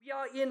We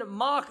are in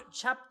Mark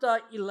chapter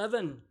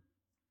 11.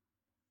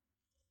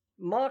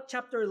 Mark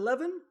chapter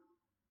 11,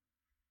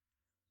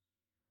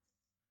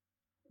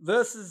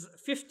 verses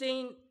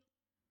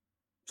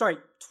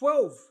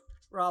 12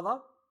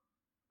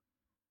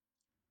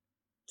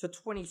 to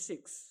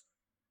 26.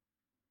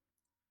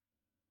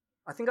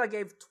 I think I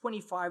gave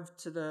 25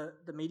 to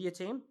the media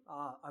team.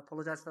 I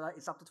apologize for that.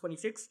 It's up to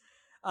 26.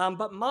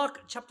 But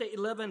Mark chapter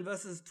 11,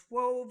 verses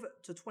 12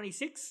 to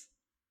 26.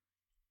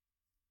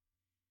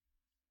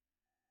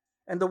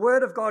 And the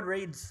word of God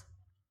reads,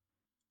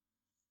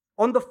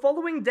 "On the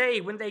following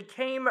day, when they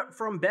came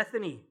from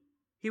Bethany,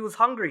 he was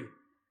hungry.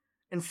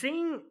 And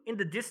seeing in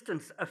the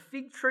distance a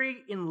fig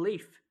tree in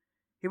leaf,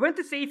 he went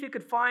to see if he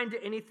could find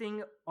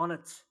anything on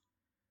it.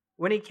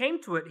 When he came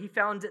to it, he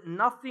found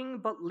nothing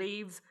but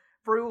leaves,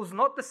 for it was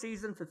not the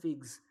season for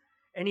figs.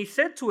 And he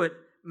said to it,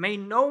 'May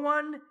no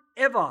one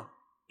ever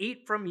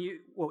eat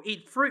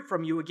fruit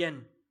from you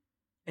again.'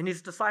 And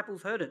his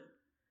disciples heard it.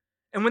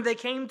 And when they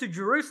came to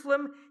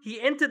Jerusalem,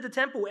 he entered the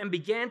temple and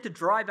began to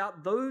drive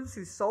out those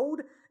who sold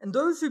and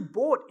those who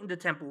bought in the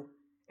temple.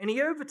 And he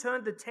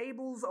overturned the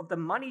tables of the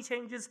money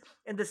changers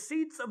and the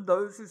seats of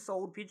those who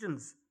sold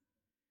pigeons.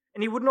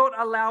 And he would not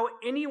allow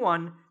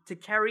anyone to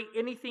carry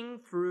anything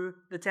through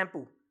the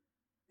temple.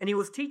 And he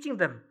was teaching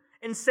them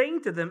and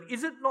saying to them,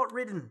 'Is it not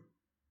written,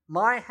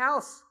 my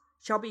house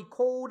shall be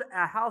called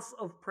a house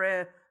of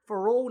prayer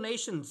for all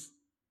nations?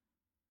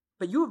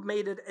 But you have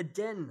made it a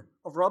den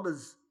of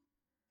robbers.'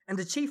 And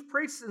the chief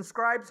priests and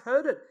scribes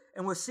heard it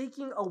and were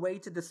seeking a way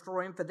to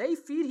destroy him, for they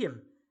feared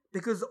him,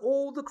 because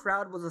all the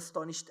crowd was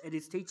astonished at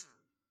his teaching.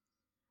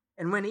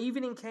 And when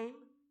evening came,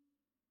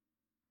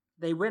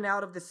 they went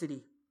out of the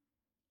city.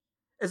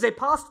 As they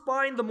passed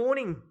by in the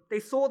morning,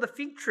 they saw the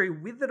fig tree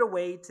withered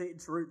away to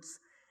its roots.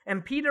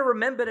 And Peter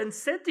remembered and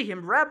said to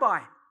him,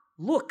 'Rabbi,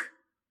 look,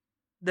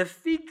 the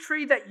fig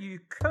tree that you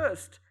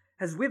cursed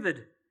has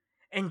withered.'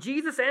 And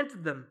Jesus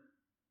answered them,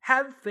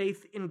 'Have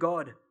faith in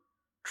God.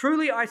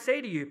 Truly I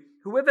say to you,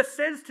 whoever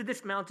says to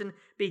this mountain,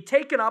 be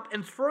taken up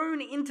and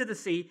thrown into the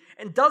sea,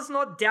 and does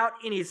not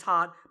doubt in his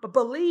heart, but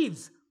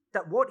believes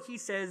that what he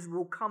says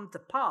will come to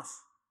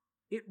pass,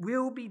 it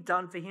will be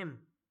done for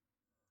him.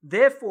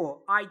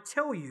 Therefore, I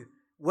tell you,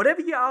 whatever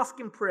you ask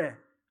in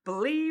prayer,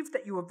 believe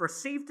that you have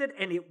received it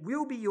and it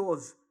will be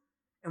yours.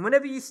 And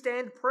whenever you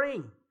stand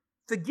praying,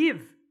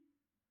 forgive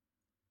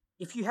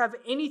if you have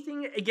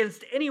anything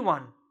against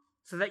anyone,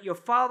 so that your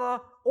Father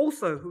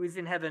also who is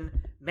in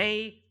heaven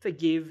may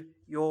forgive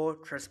your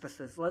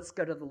trespasses." Let's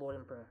go to the Lord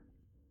in prayer.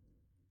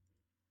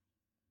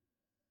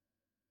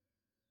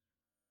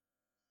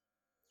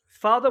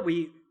 Father,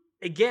 we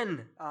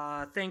again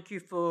thank you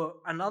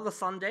for another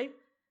Sunday.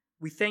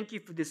 We thank you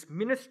for this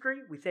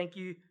ministry. We thank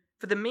you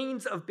for the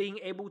means of being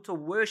able to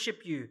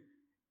worship you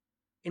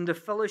in the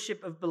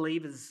fellowship of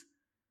believers.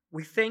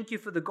 We thank you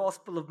for the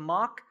Gospel of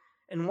Mark.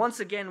 And once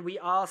again, we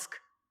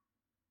ask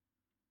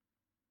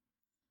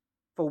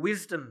for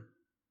wisdom,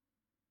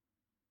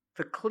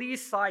 for clear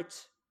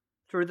sight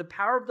through the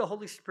power of the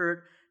Holy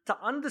Spirit to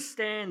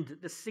understand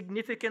the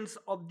significance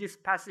of this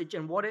passage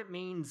and what it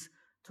means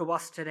to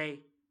us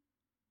today.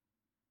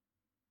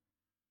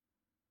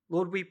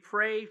 Lord, we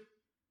pray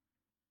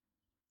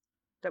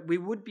that we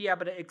would be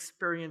able to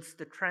experience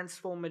the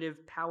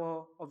transformative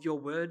power of your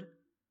word.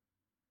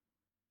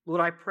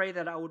 Lord, I pray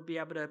that I would be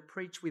able to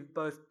preach with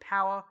both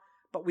power,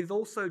 but with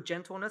also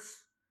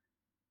gentleness.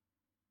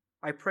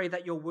 I pray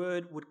that your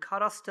word would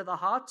cut us to the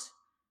heart,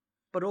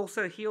 but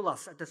also heal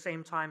us at the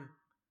same time.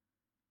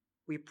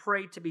 We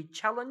pray to be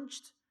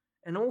challenged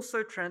and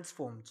also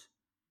transformed.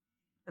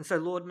 And so,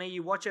 Lord, may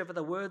you watch over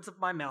the words of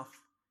my mouth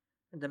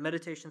and the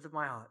meditations of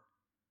my heart.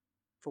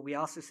 For we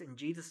ask this in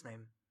Jesus'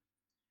 name.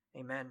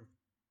 Amen.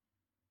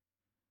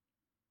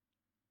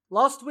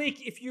 Last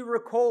week, if you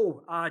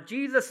recall,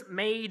 Jesus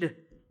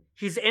made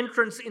his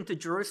entrance into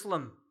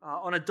Jerusalem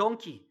on a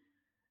donkey.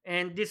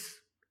 And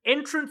this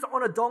entrance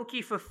on a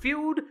donkey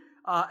fulfilled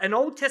an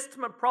Old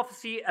Testament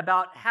prophecy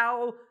about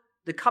how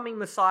the coming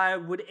Messiah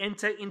would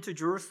enter into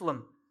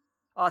Jerusalem.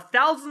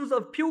 Thousands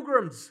of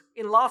pilgrims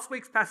in last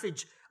week's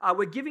passage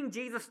were giving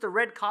Jesus the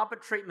red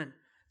carpet treatment.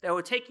 They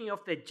were taking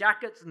off their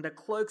jackets and their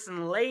cloaks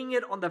and laying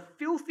it on the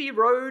filthy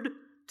road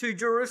to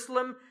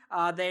Jerusalem.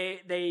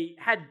 They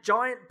had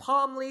giant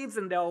palm leaves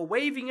and they were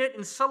waving it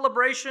in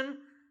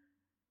celebration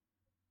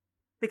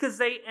because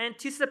they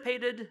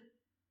anticipated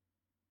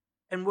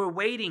and were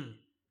waiting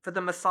for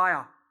the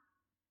Messiah.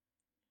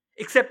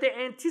 Except their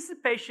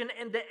anticipation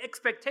and their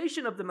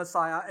expectation of the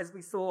Messiah, as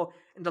we saw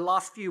in the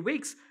last few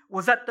weeks,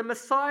 was that the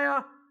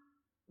Messiah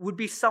would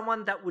be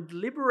someone that would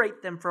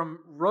liberate them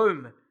from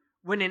Rome,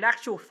 when in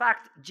actual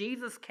fact,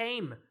 Jesus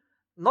came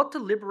not to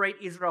liberate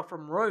Israel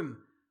from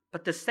Rome,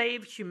 but to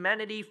save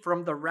humanity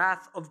from the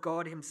wrath of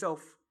God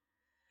himself.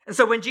 And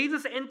so when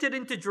Jesus entered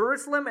into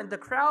Jerusalem and the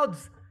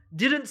crowds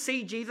didn't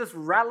see Jesus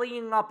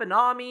rallying up an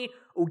army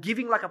or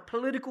giving like a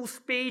political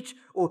speech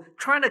or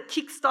trying to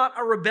kickstart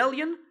a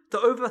rebellion to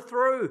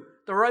overthrow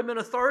the Roman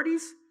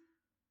authorities,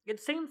 it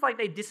seems like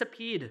they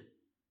disappeared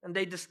and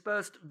they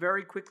dispersed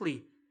very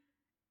quickly.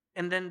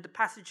 And then the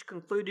passage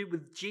concluded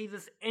with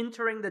Jesus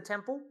entering the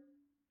temple,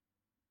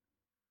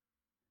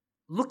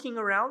 looking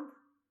around,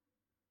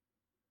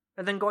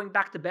 and then going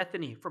back to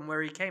Bethany from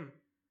where he came.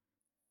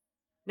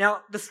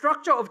 Now, the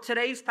structure of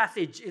today's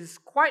passage is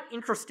quite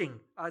interesting.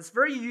 It's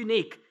very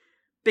unique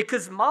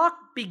because Mark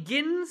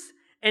begins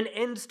and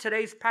ends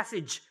today's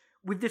passage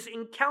with this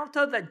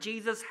encounter that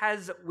Jesus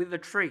has with a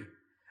tree,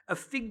 a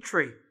fig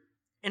tree.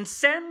 And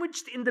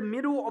sandwiched in the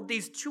middle of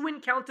these two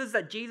encounters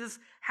that Jesus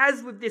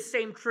has with this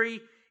same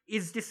tree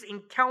is this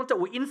encounter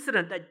or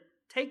incident that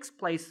takes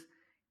place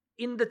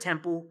in the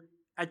temple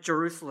at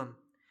Jerusalem.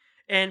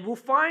 And we'll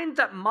find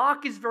that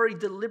Mark is very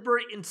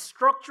deliberate in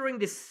structuring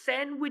this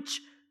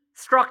sandwich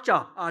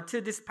structure to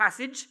this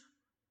passage,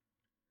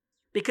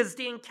 because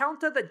the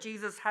encounter that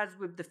Jesus has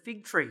with the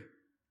fig tree,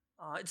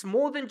 it's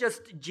more than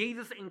just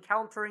Jesus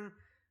encountering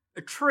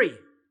a tree.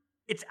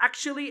 It's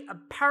actually a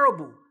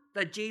parable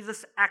that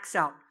Jesus acts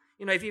out.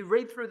 If you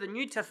read through the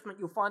New Testament,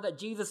 you'll find that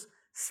Jesus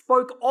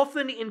spoke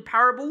often in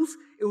parables.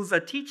 It was a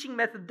teaching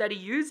method that he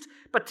used.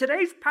 But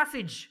today's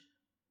passage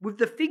with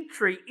the fig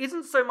tree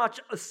isn't so much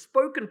a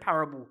spoken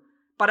parable,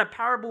 but a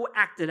parable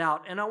acted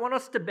out. And I want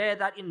us to bear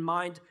that in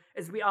mind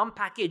as we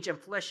unpackage and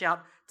flesh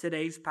out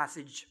today's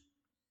passage.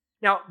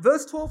 Now,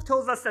 verse 12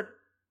 tells us that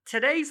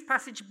today's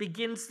passage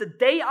begins the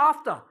day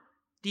after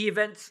the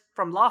events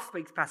from last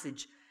week's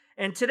passage.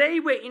 And today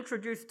we're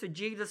introduced to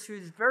Jesus,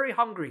 who's very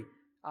hungry.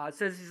 It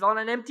says he's on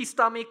an empty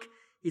stomach,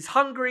 he's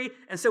hungry,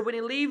 and so when he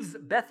leaves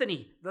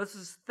Bethany,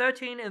 verses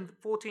 13 and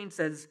 14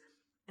 says,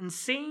 "And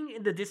seeing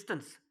in the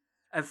distance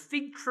a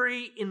fig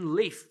tree in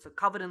leaf, so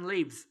covered in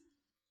leaves,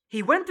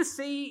 he went to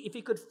see if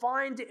he could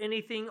find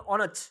anything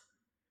on it.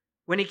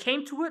 When he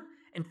came to it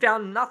and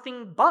found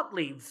nothing but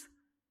leaves,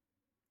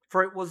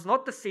 for it was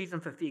not the season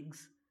for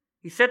figs,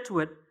 he said to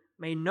it,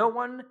 'May no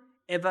one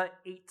ever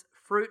eat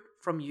fruit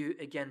from you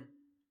again.'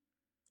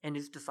 And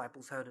his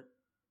disciples heard it."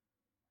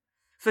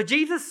 So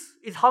Jesus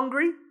is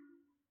hungry,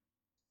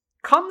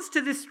 comes to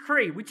this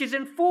tree, which is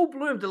in full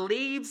bloom. The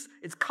leaves,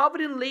 it's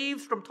covered in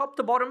leaves from top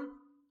to bottom.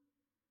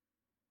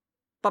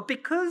 But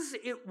because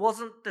it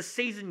wasn't the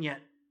season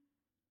yet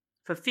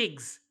for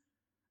figs,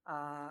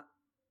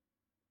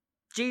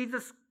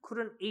 Jesus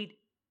couldn't eat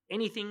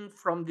anything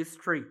from this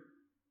tree.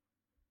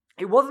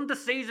 It wasn't the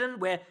season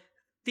where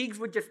figs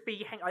would just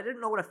be I didn't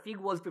know what a fig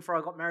was before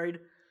I got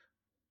married.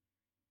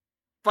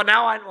 But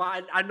now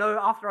I know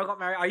after I got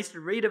married, I used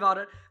to read about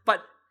it.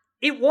 But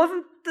it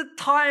wasn't the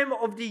time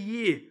of the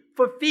year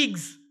for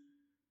figs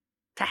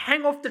to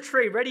hang off the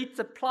tree, ready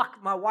to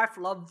pluck. My wife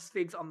loves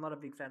figs. I'm not a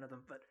big fan of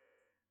them,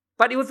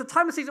 but it was the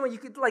time of season where you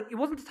could it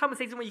wasn't the time of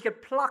season where you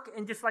could pluck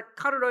and just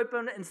cut it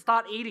open and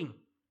start eating.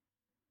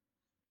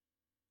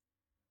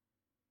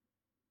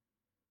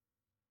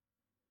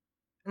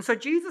 And so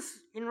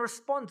Jesus, in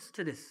response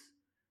to this,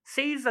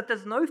 sees that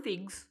there's no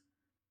figs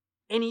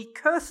and he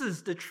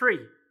curses the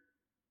tree.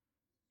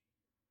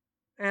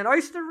 And I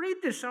used to read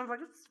this and I was like,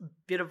 it's a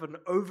bit of an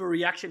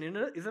overreaction,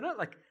 isn't it?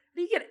 How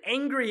do you get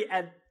angry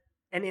at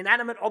an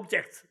inanimate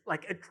object,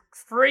 like a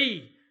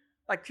tree?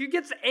 Who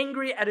gets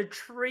angry at a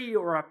tree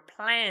or a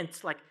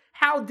plant?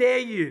 How dare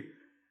you?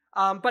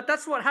 But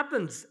that's what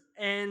happens.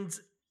 And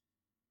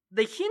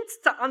the hint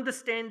to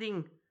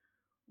understanding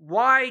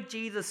why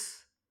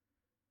Jesus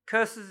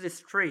curses this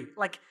tree,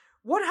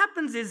 what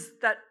happens is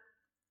that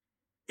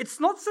it's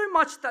not so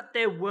much that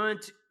there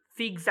weren't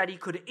figs that he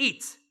could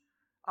eat.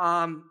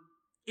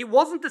 It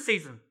wasn't the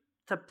season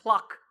to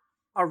pluck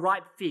a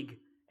ripe fig.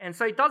 And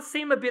so it does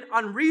seem a bit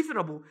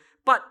unreasonable.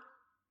 But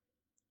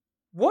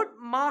what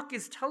Mark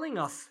is telling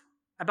us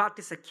about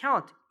this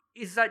account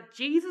is that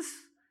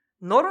Jesus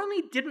not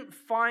only didn't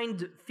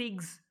find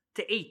figs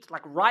to eat,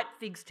 ripe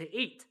figs to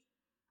eat,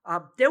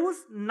 there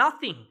was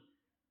nothing.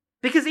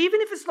 Because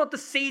even if it's not the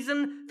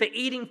season for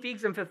eating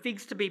figs and for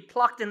figs to be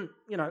plucked and,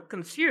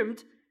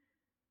 consumed,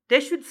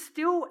 there should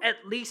still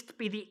at least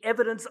be the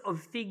evidence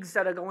of figs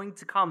that are going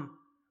to come.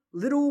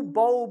 Little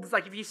bulbs,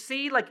 if you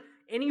see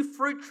any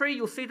fruit tree,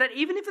 you'll see that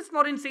even if it's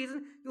not in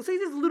season, you'll see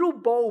these little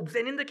bulbs.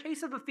 And in the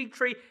case of a fig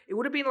tree, it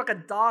would have been a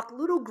dark,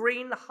 little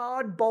green,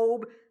 hard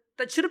bulb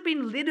that should have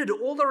been littered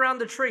all around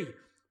the tree.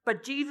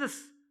 But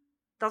Jesus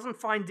doesn't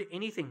find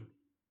anything.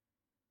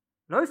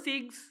 No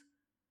figs,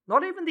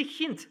 not even the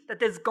hint that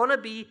there's going to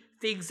be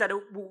figs that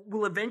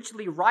will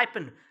eventually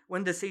ripen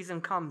when the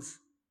season comes.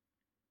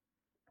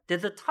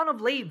 There's a ton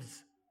of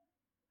leaves,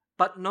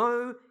 but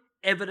no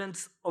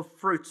evidence of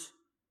fruit.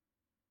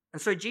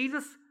 And so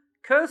Jesus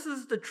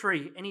curses the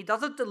tree, and he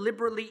does it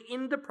deliberately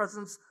in the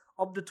presence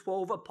of the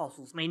 12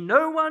 apostles. May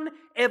no one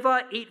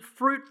ever eat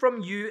fruit from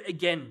you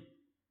again.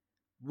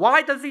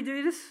 Why does he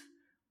do this?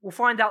 We'll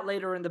find out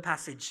later in the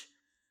passage.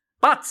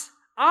 But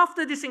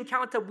after this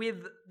encounter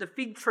with the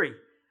fig tree,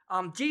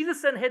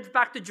 Jesus then heads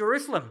back to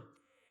Jerusalem,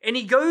 and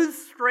he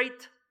goes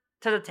straight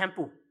to the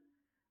temple.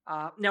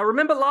 Now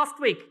remember last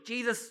week,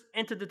 Jesus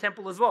entered the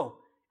temple as well,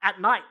 at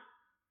night.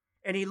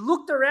 And he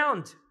looked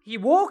around. He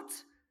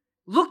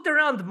looked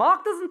around.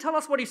 Mark doesn't tell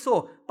us what he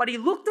saw, but he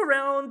looked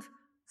around,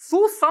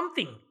 saw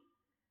something,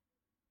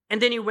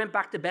 and then he went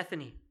back to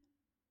Bethany.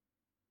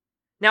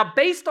 Now,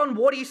 based on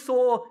what he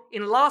saw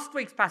in last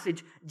week's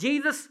passage,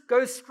 Jesus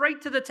goes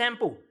straight to the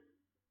temple.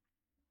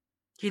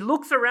 He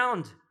looks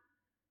around,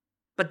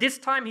 but this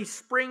time he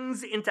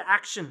springs into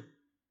action.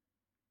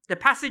 The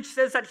passage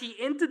says that he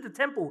entered the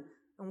temple,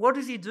 and what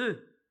does he do? It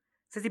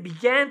says he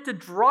began to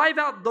drive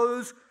out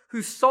those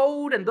who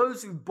sold and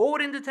those who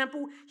bought in the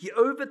temple. He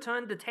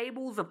overturned the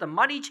tables of the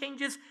money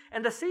changers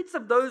and the seats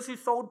of those who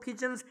sold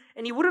pigeons,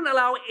 and he wouldn't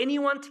allow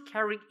anyone to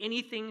carry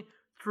anything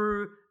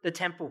through the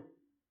temple.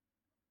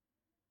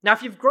 Now,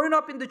 if you've grown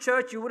up in the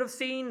church, you would have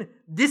seen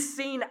this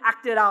scene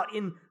acted out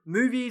in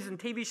movies and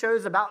TV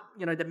shows about,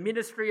 the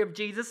ministry of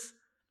Jesus.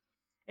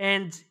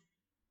 And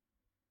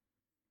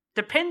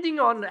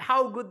depending on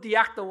how good the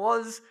actor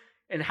was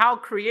and how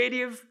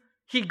creative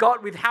he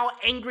got with how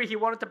angry he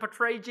wanted to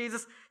portray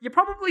Jesus, you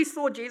probably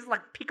saw Jesus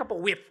pick up a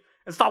whip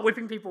and start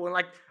whipping people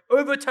and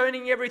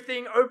overturning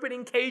everything,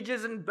 opening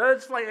cages and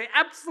birds flying,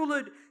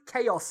 absolute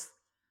chaos.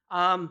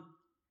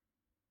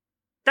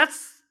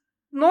 That's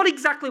not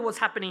exactly what's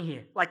happening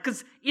here.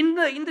 Because in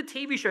the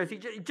TV shows,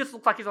 it just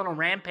looks like he's on a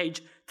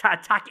rampage to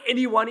attack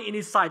anyone in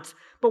his sights.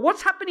 But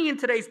what's happening in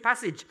today's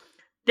passage?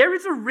 There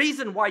is a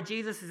reason why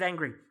Jesus is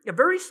angry. A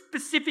very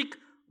specific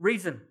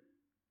reason.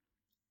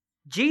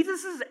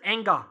 Jesus'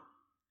 anger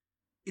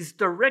is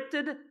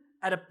directed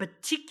at a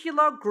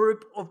particular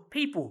group of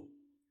people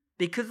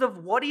because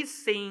of what he's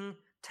seeing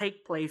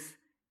take place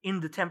in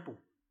the temple.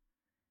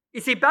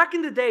 You see, back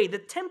in the day, the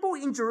temple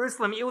in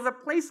Jerusalem, it was a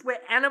place where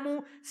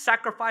animal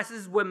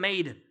sacrifices were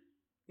made.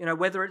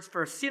 Whether it's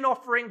for a sin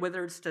offering,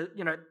 whether it's to,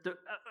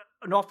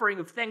 an offering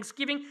of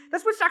thanksgiving,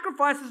 that's where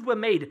sacrifices were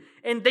made.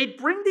 And they'd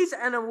bring these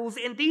animals,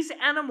 and these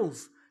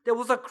animals, there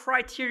was a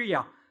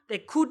criteria. There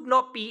could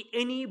not be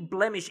any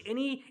blemish,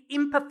 any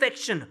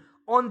imperfection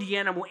on the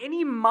animal,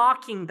 any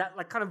marking that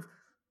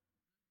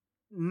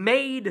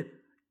made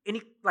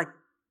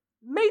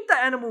the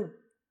animal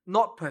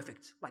not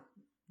perfect,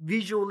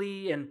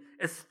 visually and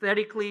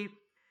aesthetically.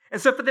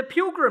 And so for the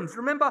pilgrims,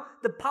 remember,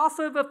 the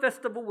Passover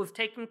festival was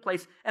taking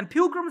place, and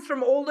pilgrims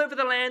from all over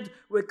the land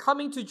were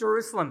coming to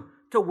Jerusalem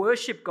to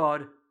worship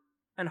God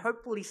and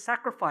hopefully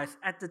sacrifice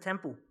at the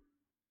temple.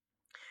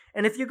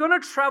 And if you're going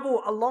to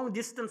travel a long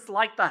distance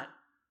like that,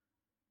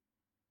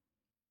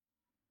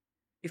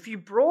 if you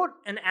brought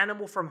an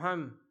animal from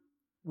home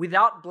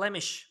without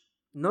blemish,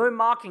 no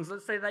markings,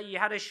 let's say that you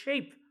had a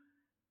sheep,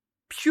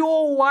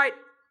 pure white,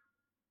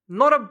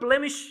 not a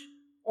blemish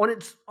on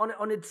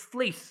its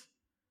fleece.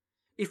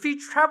 If you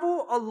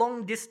travel a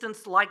long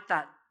distance like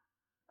that,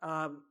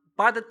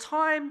 by the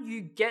time you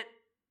get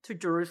to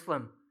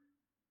Jerusalem,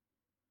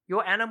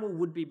 your animal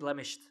would be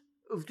blemished.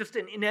 It was just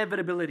an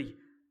inevitability.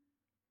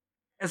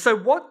 And so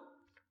what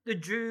the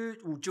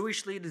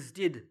Jewish leaders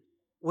did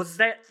was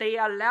that they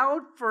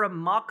allowed for a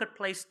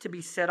marketplace to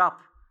be set up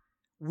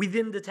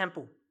within the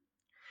temple.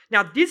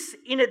 Now, this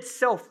in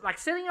itself,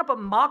 setting up a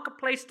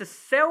marketplace to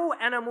sell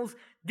animals,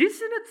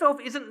 this in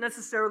itself isn't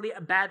necessarily a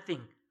bad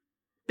thing.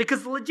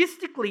 Because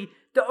logistically,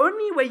 the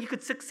only way you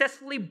could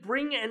successfully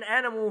bring an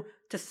animal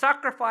to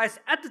sacrifice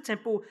at the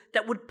temple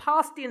that would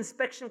pass the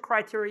inspection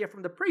criteria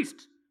from the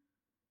priest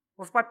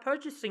was by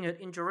purchasing it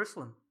in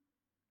Jerusalem.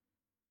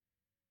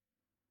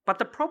 But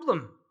the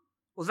problem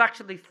was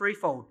actually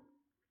threefold.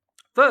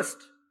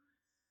 First,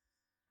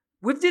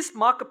 with this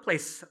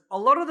marketplace, a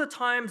lot of the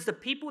times the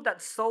people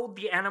that sold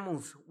the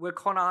animals were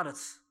con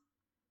artists.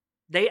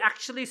 They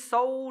actually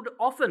sold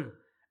often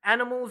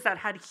animals that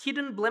had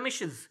hidden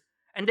blemishes,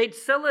 and they'd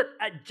sell it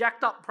at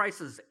jacked up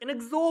prices, an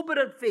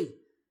exorbitant fee,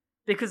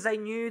 because they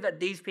knew that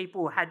these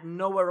people had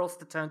nowhere else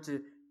to turn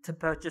to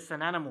purchase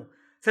an animal.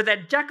 So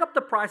they'd jack up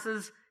the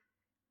prices.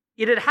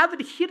 It'd have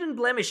a hidden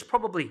blemish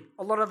probably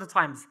a lot of the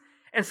times.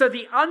 And so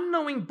the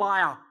unknowing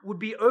buyer would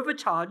be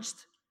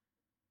overcharged,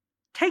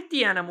 take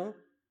the animal,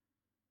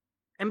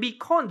 and be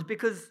conned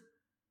because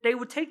they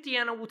would take the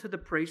animal to the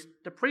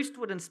priest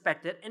would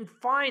inspect it and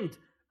find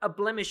a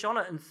blemish on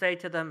it and say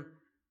to them,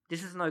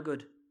 "This is no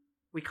good.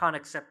 We can't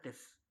accept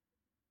this."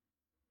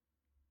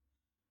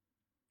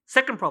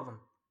 Second problem,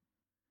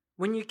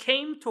 when you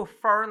came to a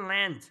foreign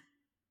land,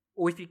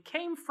 or if you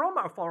came from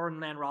a foreign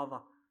land rather,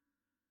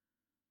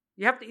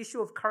 you have the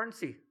issue of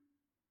currency.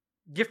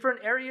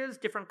 Different areas,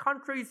 different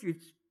countries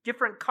use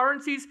different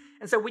currencies.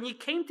 And so when you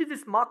came to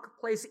this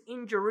marketplace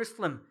in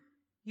Jerusalem,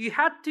 you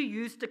had to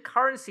use the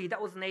currency that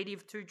was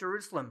native to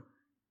Jerusalem.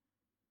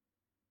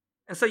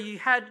 And so you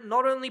had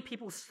not only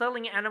people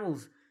selling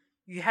animals,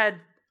 you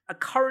had a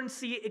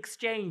currency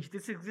exchange.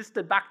 This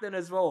existed back then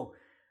as well.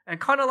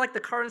 And kind of like the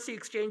currency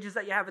exchanges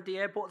that you have at the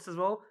airports as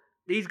well,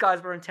 these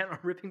guys were intent on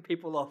ripping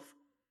people off.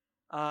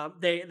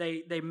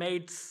 They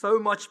made so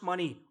much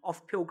money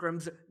off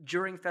pilgrims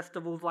during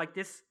festivals like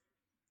this.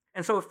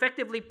 And so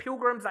effectively,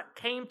 pilgrims that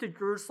came to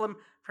Jerusalem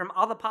from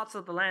other parts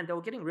of the land, they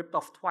were getting ripped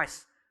off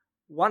twice.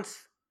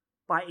 Once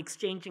by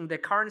exchanging their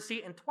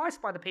currency, and twice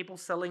by the people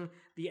selling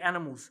the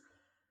animals.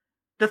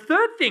 The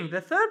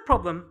third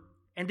problem,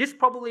 and this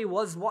probably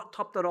was what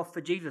topped it off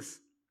for Jesus,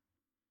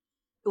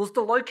 it was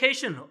the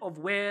location of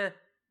where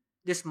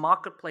this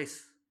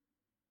marketplace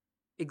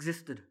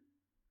existed.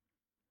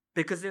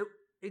 Because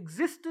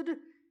existed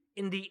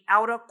in the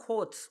outer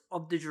courts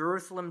of the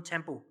Jerusalem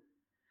temple.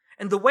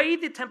 And the way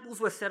the temples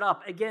were set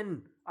up,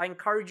 again, I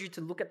encourage you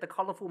to look at the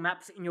colorful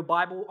maps in your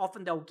Bible.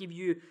 Often they'll give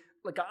you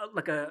like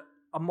a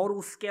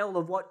model scale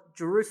of what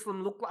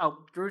Jerusalem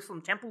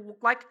temple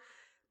looked like.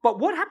 But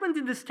what happened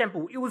in this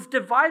temple? It was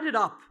divided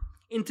up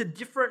into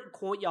different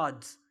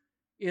courtyards,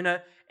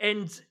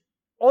 and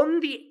on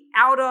the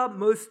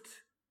outermost,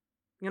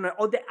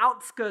 on the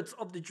outskirts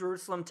of the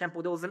Jerusalem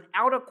temple, there was an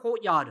outer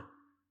courtyard.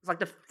 It's like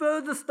the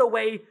furthest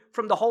away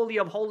from the Holy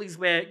of Holies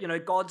where,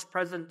 God's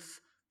presence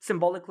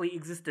symbolically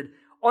existed.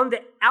 On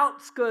the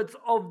outskirts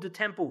of the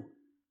temple,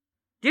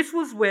 this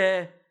was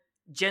where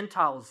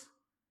Gentiles,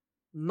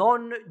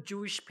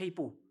 non-Jewish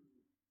people,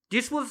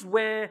 this was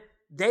where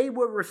they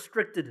were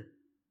restricted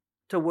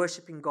to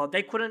worshiping God.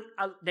 They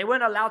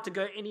weren't allowed to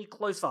go any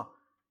closer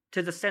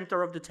to the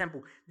center of the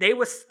temple. They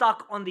were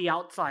stuck on the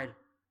outside.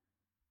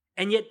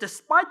 And yet,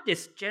 despite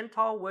this,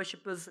 Gentile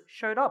worshippers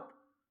showed up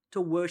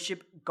to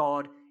worship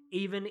God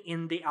even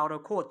in the outer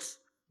courts.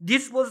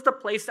 This was the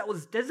place that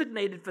was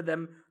designated for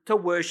them to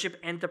worship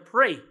and to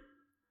pray.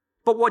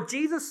 But what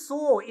Jesus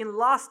saw in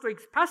last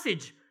week's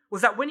passage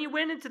was that when he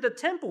went into the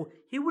temple,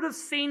 he would have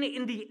seen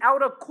in the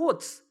outer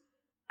courts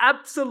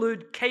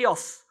absolute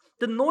chaos.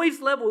 The noise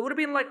level, it would have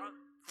been like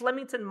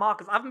Flemington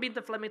markets. I haven't been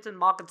to Flemington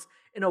markets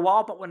in a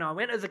while, but when I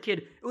went as a kid,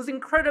 it was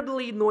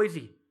incredibly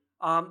noisy.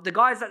 The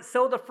guys that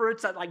sell the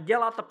fruits, that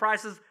yell out the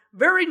prices,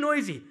 very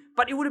noisy.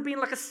 But it would have been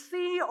like a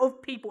sea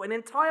of people, an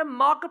entire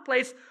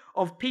marketplace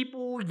of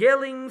people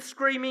yelling,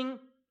 screaming.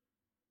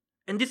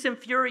 And this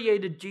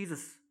infuriated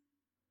Jesus.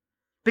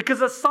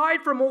 Because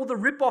aside from all the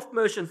rip-off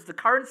merchants, the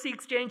currency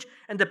exchange,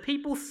 and the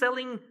people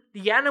selling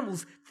the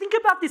animals, think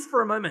about this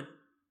for a moment.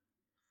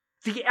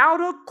 The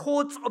outer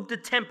courts of the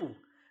temple,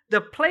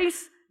 the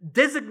place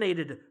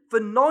designated for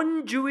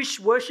non-Jewish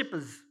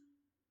worshippers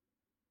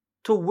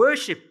to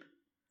worship,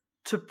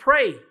 to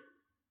pray.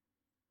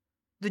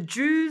 The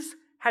Jews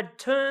had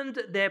turned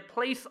their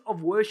place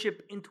of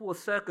worship into a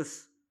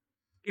circus.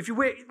 If we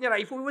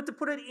were to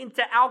put it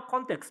into our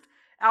context,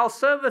 our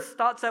service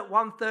starts at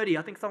 1:30.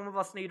 I think some of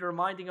us need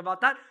reminding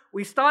about that.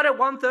 We start at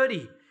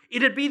 1:30.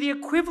 It'd be the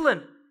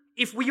equivalent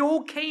if we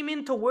all came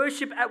in to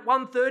worship at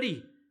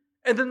 1:30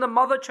 and then the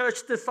mother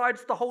church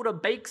decides to hold a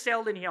bake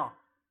sale in here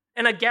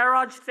and a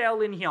garage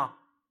sale in here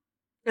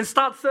and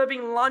start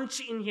serving lunch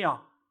in here.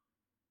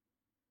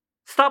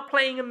 Start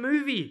playing a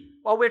movie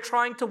while we're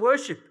trying to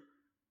worship.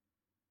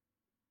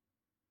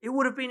 It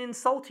would have been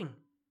insulting.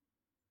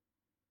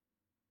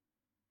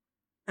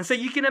 And so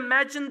you can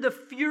imagine the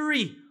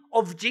fury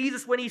of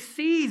Jesus when he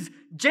sees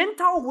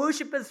Gentile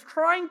worshippers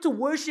trying to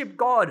worship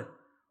God.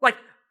 Like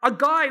a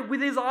guy with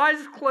his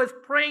eyes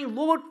closed praying,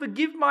 "Lord,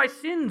 forgive my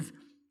sins."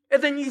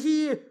 And then you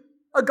hear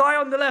a guy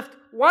on the left,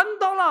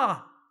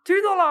 $1,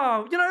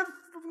 $2,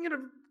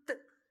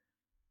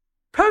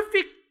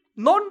 perfect,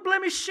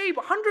 non-blemished sheep,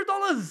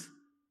 $100.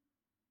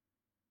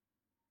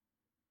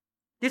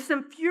 This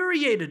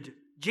infuriated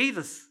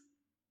Jesus.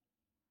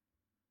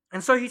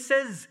 And so he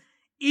says,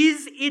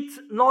 "Is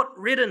it not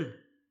written,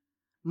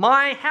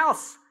 my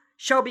house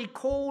shall be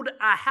called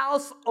a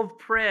house of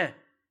prayer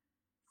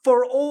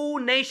for all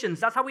nations?"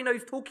 That's how we know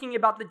he's talking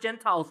about the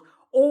Gentiles.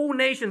 All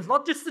nations,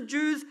 not just the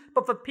Jews,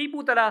 but for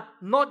people that are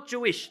not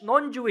Jewish,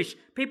 non-Jewish,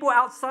 people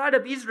outside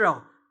of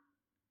Israel.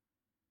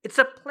 It's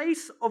a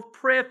place of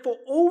prayer for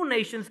all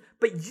nations,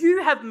 but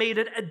you have made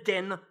it a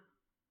den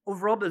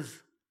of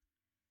robbers.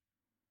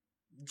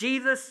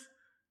 Jesus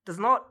does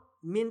not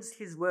mince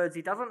his words.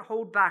 He doesn't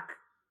hold back.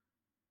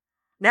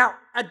 Now,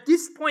 at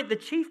this point, the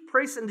chief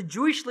priests and the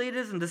Jewish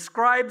leaders and the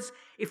scribes,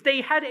 if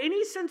they had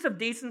any sense of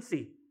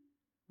decency,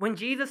 when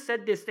Jesus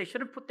said this, they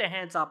should have put their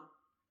hands up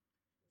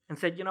and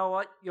said, "You know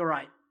what? You're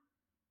right.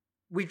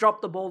 We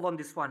dropped the ball on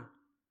this one.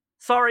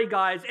 Sorry,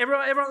 guys.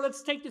 Everyone,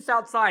 let's take this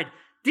outside."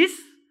 This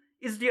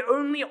is the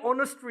only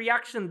honest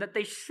reaction that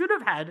they should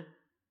have had.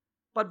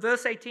 But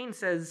verse 18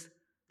 says,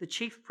 the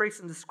chief priests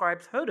and the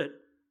scribes heard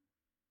it,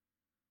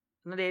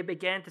 and they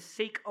began to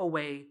seek a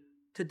way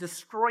to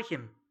destroy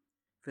him.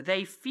 For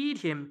they feared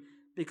him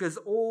because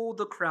all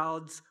the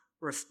crowds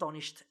were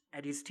astonished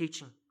at his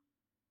teaching.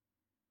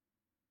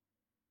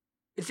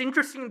 It's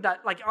interesting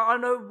that, I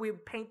know we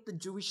paint the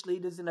Jewish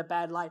leaders in a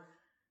bad light.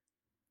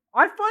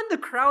 I find the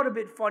crowd a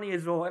bit funny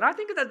as well. And I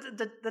think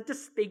that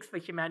just speaks for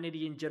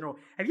humanity in general.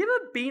 Have you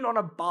ever been on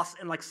a bus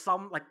and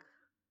some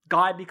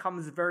guy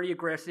becomes very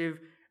aggressive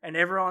and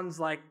everyone's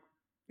I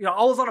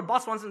was on a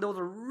bus once and there was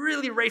a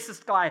really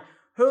racist guy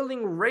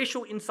hurling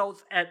racial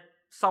insults at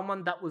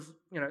someone that was,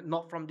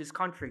 not from this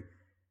country.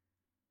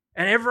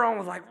 And everyone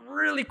was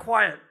really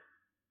quiet.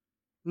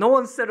 No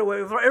one said a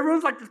word.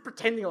 Everyone's just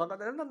pretending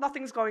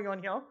nothing's going on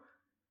here.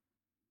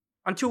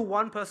 Until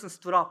one person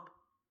stood up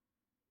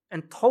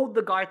and told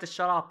the guy to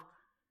shut up.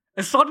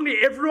 And suddenly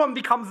everyone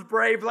becomes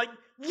brave.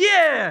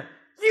 Yeah,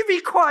 you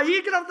be quiet,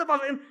 you get off the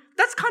bus. And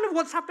that's kind of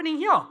what's happening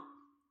here.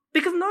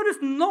 Because notice,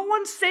 no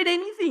one said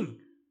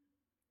anything.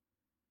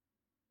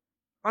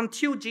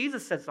 Until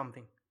Jesus said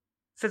something.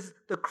 It says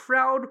the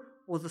crowd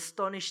was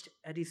astonished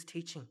at his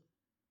teaching.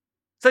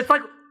 So it's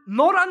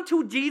not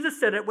until Jesus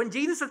said it, when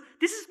Jesus says,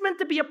 this is meant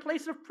to be a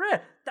place of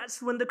prayer,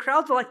 that's when the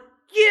crowds are like,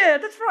 yeah,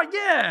 that's right,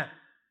 yeah.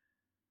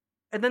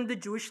 And then the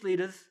Jewish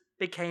leaders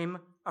became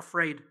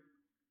afraid.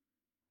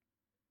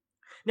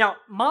 Now,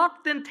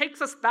 Mark then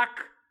takes us back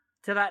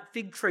to that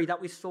fig tree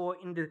that we saw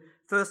in the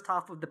first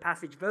half of the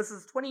passage,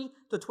 verses 20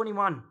 to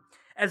 21.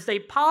 As they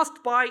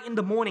passed by in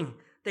the morning,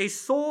 they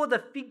saw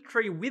the fig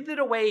tree withered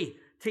away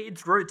to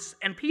its roots.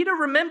 And Peter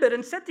remembered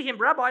and said to him,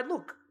 Rabbi,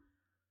 look,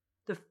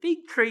 the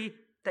fig tree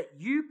that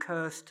you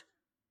cursed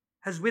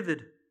has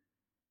withered.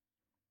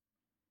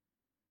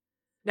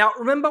 Now,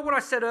 remember what I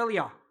said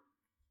earlier.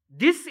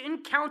 This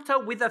encounter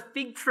with a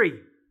fig tree,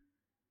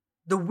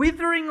 the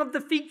withering of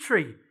the fig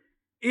tree,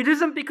 it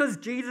isn't because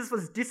Jesus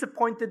was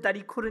disappointed that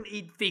he couldn't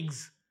eat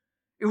figs.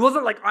 It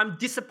wasn't like, I'm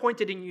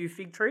disappointed in you,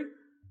 fig tree.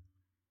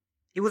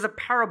 It was a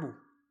parable.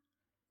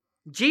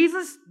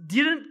 Jesus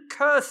didn't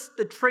curse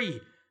the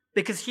tree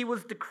because he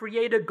was the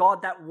creator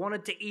God that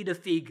wanted to eat a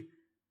fig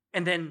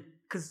and then,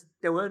 because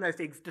there were no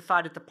figs,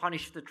 decided to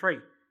punish the tree.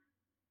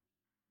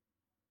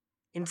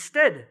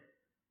 Instead,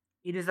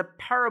 it is a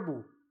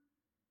parable.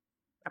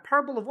 A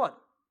parable of what?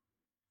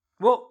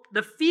 Well,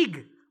 the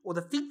fig, or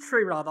the fig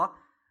tree rather,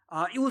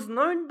 it was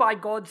known by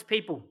God's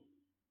people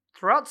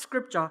throughout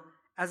Scripture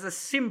as a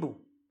symbol.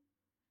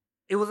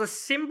 It was a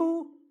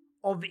symbol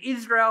of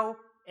Israel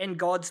and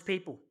God's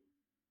people.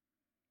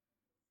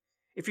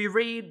 If you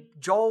read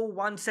Joel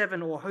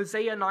 1:7 or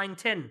Hosea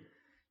 9:10,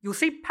 you'll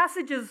see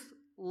passages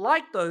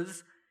like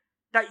those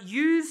that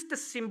use the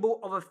symbol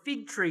of a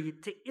fig tree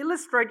to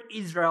illustrate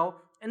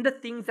Israel and the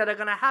things that are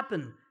going to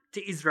happen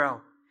to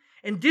Israel.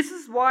 And this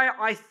is why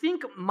I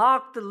think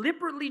Mark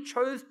deliberately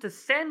chose to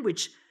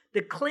sandwich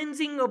the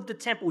cleansing of the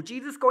temple,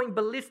 Jesus going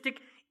ballistic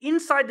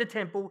inside the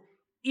temple,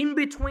 in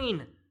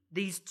between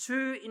these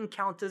two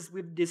encounters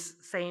with this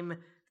same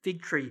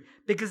fig tree.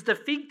 Because the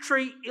fig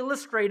tree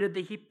illustrated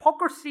the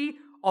hypocrisy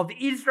of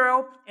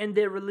Israel and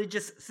their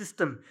religious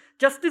system.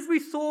 Just as we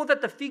saw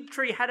that the fig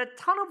tree had a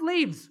ton of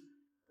leaves,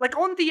 like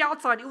on the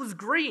outside it was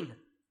green.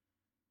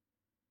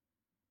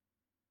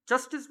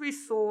 Just as we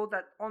saw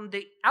that on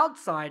the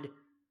outside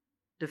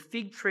the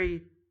fig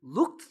tree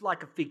looked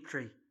like a fig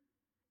tree,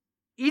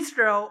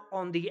 Israel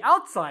on the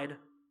outside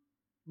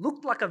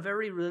looked like a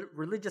very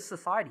religious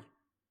society.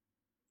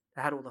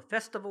 They had all the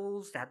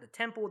festivals, they had the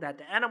temple, they had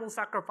the animal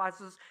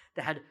sacrifices,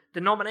 they had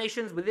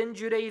denominations within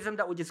Judaism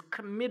that were just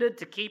committed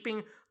to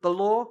keeping the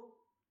law.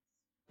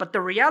 But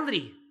the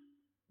reality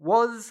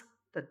was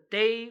that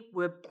they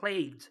were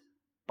plagued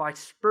by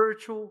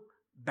spiritual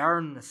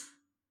barrenness.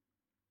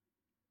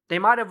 They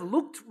might have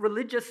looked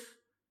religious,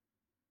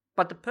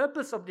 but the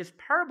purpose of this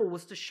parable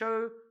was to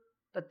show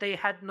that they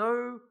had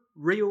no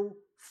real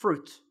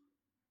fruit.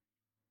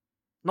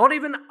 Not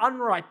even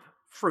unripe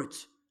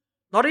fruit.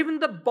 Not even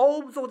the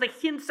bulbs or the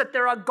hints that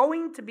there are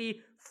going to be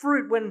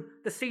fruit when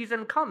the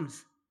season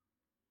comes.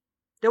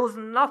 There was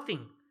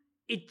nothing.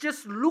 It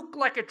just looked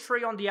like a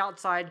tree on the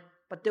outside,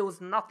 but there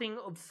was nothing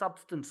of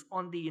substance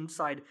on the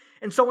inside.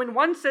 And so in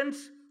one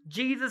sense,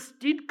 Jesus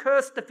did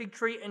curse the fig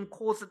tree and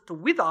cause it to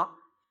wither.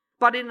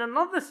 But in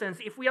another sense,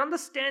 if we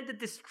understand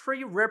that this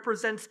tree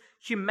represents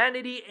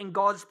humanity and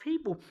God's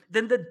people,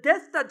 then the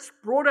death that's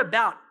brought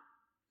about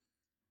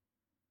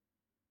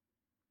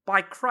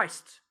by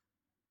Christ,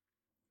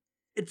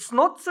 it's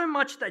not so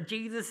much that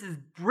Jesus is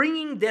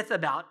bringing death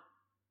about,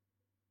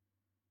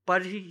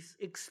 but he's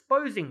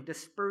exposing the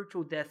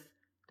spiritual death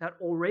that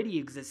already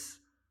exists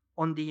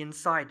on the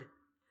inside.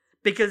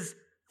 Because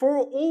for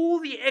all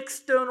the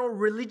external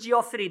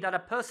religiosity that a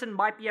person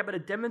might be able to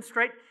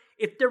demonstrate,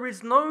 if there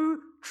is no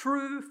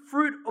true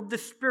fruit of the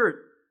Spirit,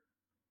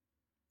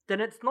 then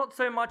it's not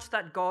so much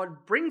that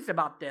God brings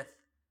about death,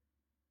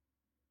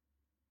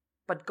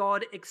 but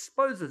God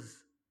exposes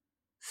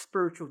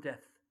spiritual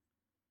death.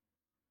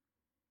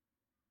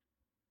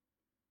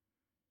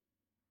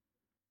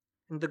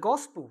 And the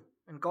gospel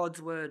and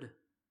God's word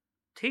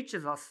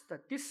teaches us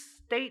that this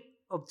state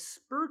of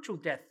spiritual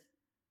death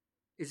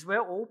is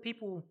where all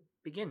people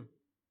begin.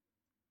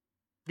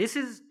 This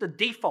is the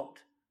default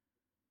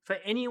for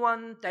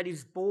anyone that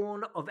is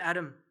born of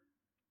Adam.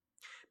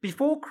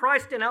 Before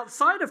Christ and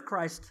outside of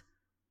Christ,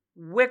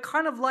 we're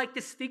kind of like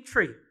this fig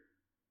tree.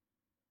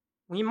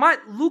 We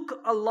might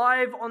look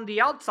alive on the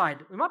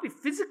outside. We might be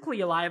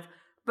physically alive,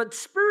 but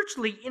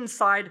spiritually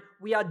inside,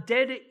 we are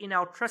dead in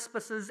our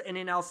trespasses and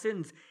in our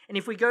sins. And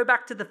if we go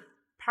back to the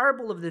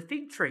parable of the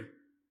fig tree,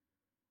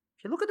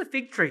 if you look at the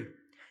fig tree,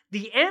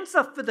 the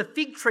answer for the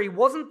fig tree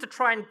wasn't to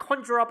try and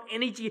conjure up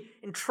energy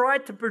and try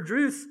to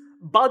produce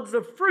buds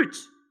of fruit.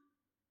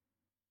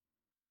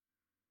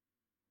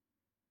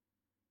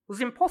 It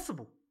was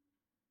impossible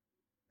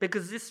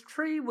because this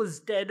tree was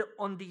dead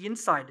on the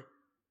inside.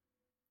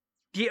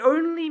 The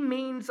only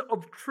means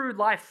of true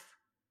life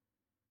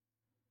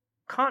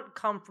can't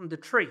come from the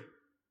tree.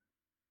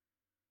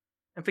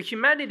 And for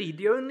humanity,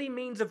 the only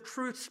means of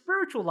true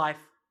spiritual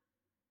life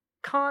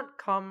can't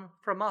come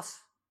from us.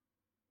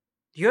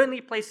 The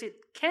only place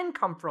it can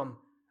come from,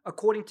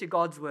 according to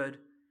God's word,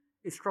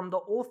 is from the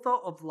author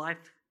of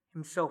life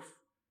himself,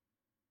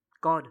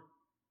 God.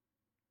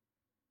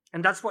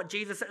 And that's what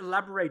Jesus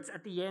elaborates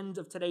at the end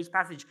of today's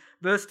passage.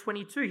 Verse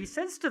 22, he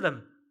says to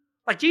them,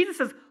 like Jesus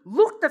says,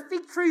 look, the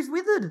fig tree's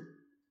withered.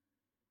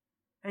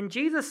 And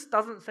Jesus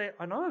doesn't say,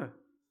 I know.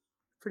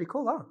 Pretty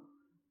cool, huh?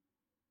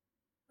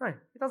 No,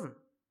 he doesn't.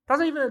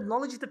 Doesn't even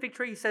acknowledge the fig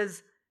tree. He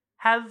says,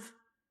 have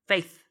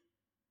faith.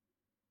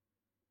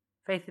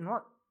 Faith in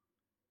what?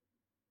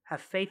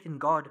 Have faith in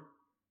God.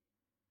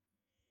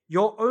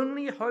 Your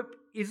only hope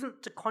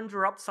isn't to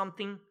conjure up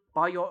something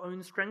by your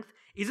own strength,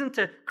 isn't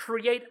to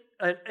create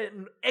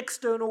an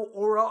external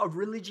aura of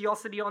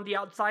religiosity on the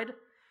outside.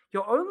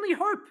 Your only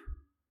hope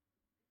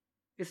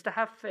is to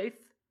have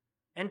faith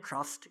and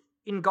trust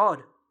in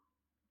God.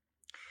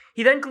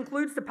 He then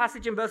concludes the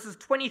passage in verses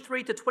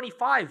 23 to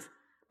 25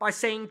 by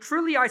saying,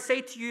 truly I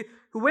say to you,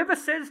 whoever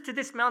says to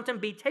this mountain,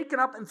 be taken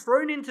up and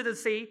thrown into the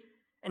sea,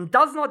 and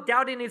does not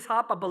doubt in his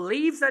heart, but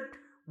believes that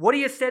what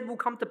he has said will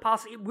come to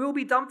pass, it will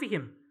be done for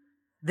him.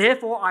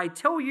 Therefore, I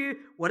tell you,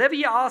 whatever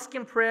you ask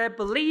in prayer,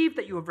 believe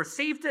that you have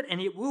received it,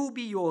 and it will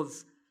be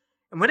yours.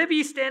 And whenever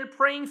you stand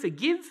praying,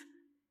 forgive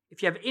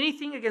if you have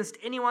anything against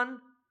anyone,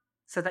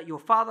 so that your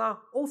Father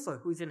also,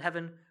 who is in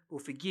heaven, will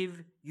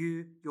forgive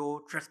you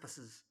your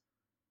trespasses.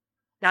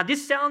 Now,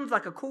 this sounds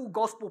like a cool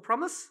gospel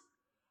promise,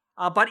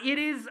 but it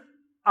is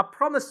a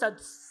promise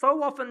that's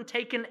so often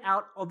taken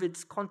out of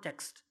its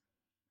context.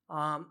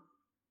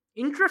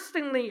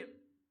 Interestingly,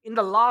 in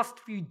the last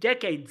few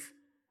decades,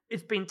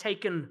 it's been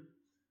taken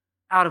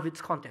out of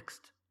its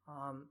context.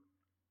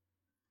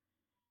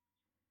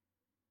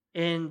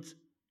 And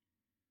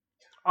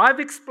I've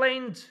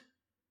explained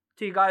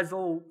to you guys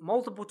all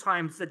multiple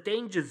times the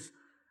dangers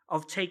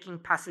of taking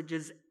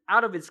passages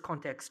out of its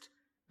context,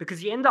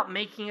 because you end up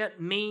making it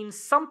mean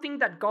something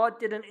that God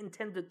didn't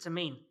intend it to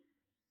mean.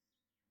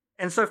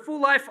 And so,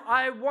 Full Life,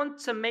 I want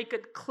to make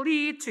it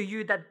clear to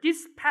you that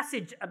this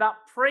passage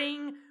about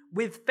praying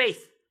with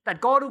faith,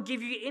 that God will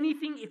give you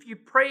anything if you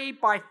pray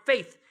by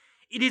faith,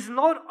 it is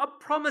not a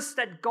promise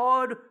that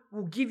God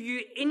will give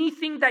you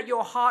anything that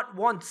your heart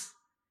wants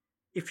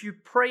if you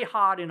pray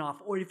hard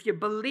enough or if you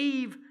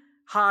believe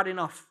hard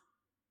enough.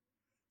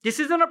 This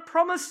isn't a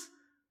promise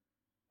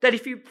that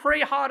if you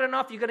pray hard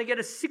enough, you're going to get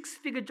a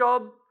 6-figure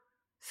job,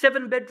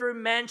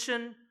 7-bedroom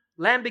mansion,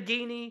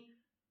 Lamborghini,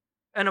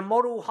 and a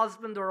model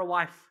husband or a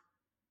wife.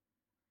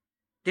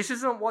 This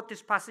isn't what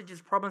this passage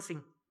is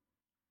promising.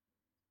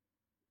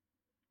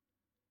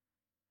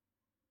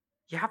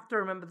 You have to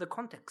remember the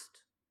context.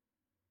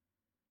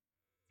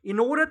 In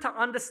order to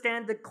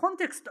understand the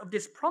context of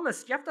this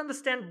promise, you have to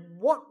understand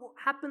what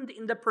happened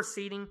in the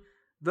preceding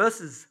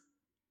verses.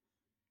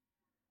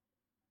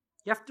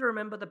 You have to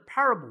remember the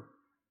parable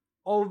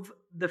of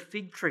the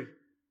fig tree.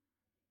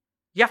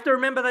 You have to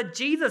remember that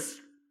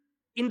Jesus,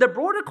 in the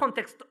broader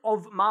context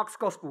of Mark's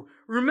gospel,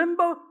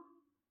 remember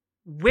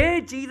where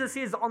Jesus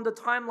is on the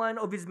timeline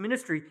of his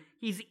ministry.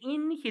 He's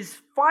in his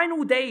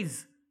final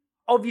days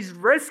of his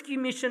rescue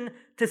mission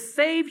to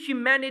save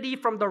humanity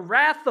from the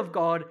wrath of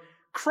God.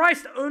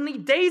 Christ, only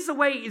days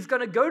away, is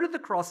going to go to the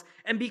cross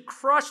and be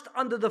crushed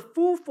under the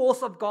full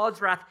force of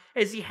God's wrath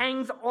as he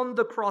hangs on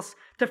the cross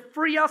to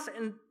free us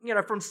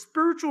from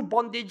spiritual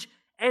bondage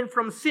and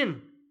from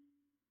sin.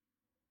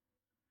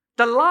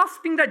 The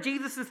last thing that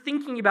Jesus is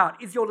thinking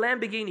about is your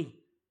Lamborghini.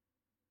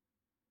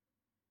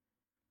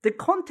 The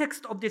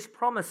context of this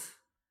promise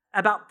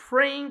about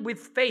praying with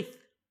faith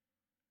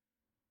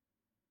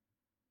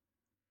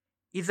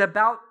is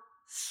about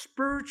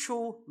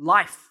spiritual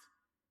life.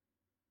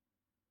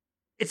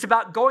 It's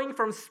about going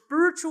from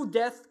spiritual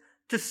death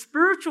to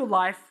spiritual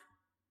life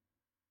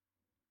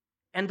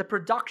and the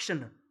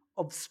production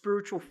of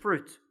spiritual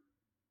fruit.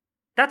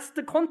 That's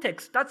the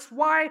context. That's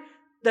why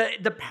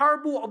the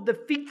parable of the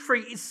fig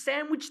tree is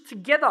sandwiched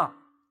together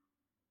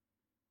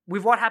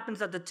with what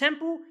happens at the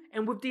temple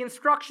and with the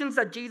instructions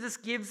that Jesus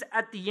gives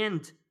at the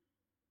end.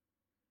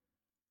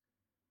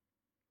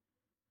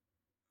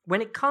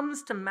 When it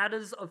comes to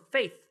matters of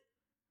faith,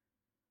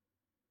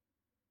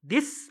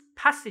 this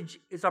passage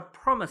is a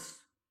promise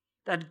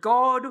that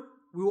God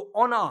will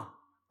honor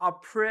our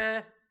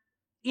prayer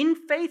in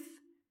faith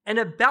and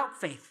about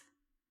faith.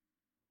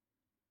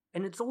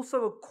 And it's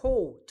also a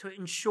call to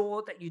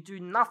ensure that you do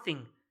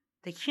nothing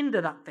to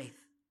hinder that faith.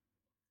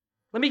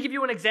 Let me give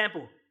you an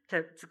example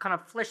to kind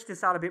of flesh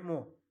this out a bit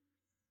more.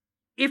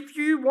 If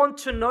you want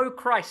to know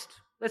Christ,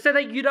 let's say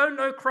that you don't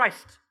know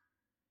Christ.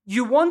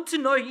 You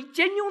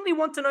genuinely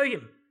want to know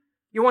him.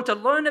 You want to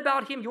learn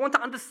about him. You want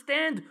to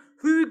understand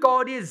who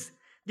God is.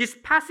 This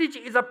passage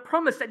is a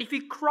promise that if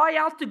you cry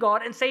out to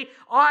God and say,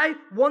 I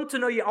want to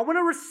know you, I want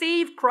to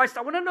receive Christ,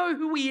 I want to know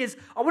who he is,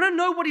 I want to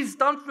know what he's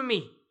done for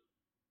me.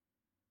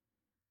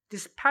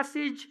 This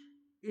passage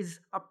is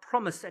a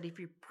promise that if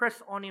you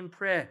press on in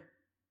prayer,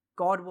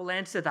 God will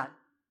answer that.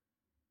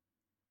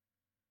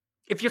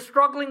 If you're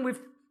struggling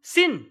with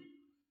sin,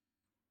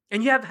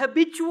 and you have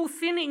habitual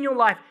sin in your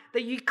life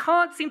that you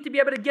can't seem to be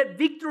able to get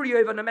victory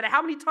over, no matter how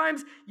many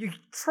times you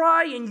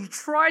try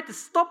to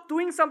stop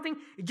doing something,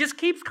 it just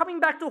keeps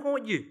coming back to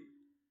haunt you.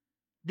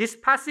 This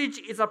passage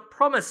is a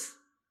promise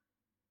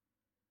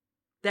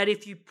that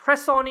if you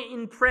press on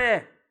in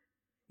prayer,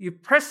 You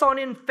press on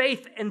in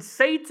faith and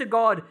say to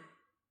God,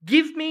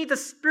 give me the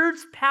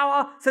Spirit's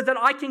power so that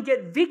I can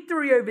get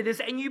victory over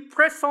this. And you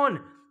press on.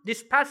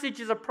 This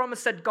passage is a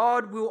promise that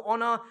God will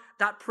honor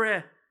that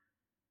prayer.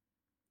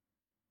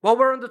 While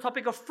we're on the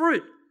topic of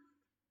fruit,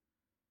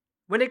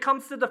 when it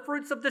comes to the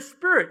fruits of the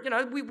Spirit,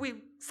 we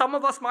some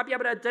of us might be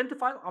able to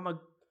identify, I'm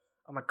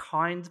a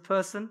kind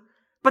person.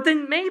 But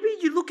then maybe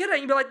you look at it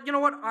and you be like, you know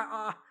what,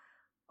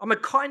 I'm a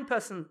kind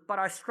person, but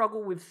I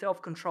struggle with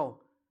self-control.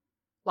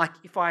 Like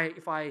if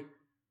I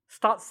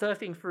start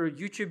surfing through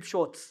YouTube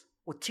Shorts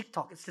or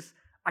TikTok, it's just,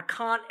 I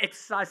can't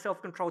exercise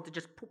self-control to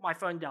just put my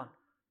phone down.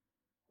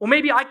 Or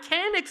maybe I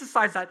can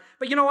exercise that,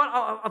 but you know what,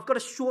 I've got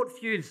a short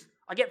fuse.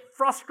 I get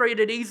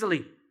frustrated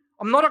easily.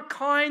 I'm not a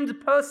kind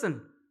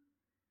person.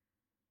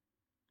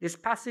 This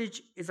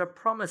passage is a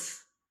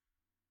promise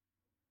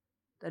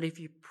that if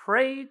you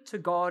pray to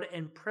God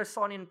and press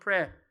on in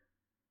prayer,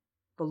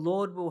 the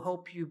Lord will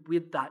help you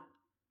with that.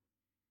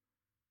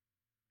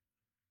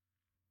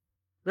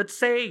 Let's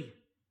say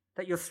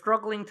that you're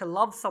struggling to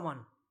love someone,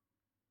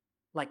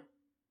 like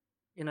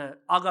in an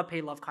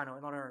agape love kind of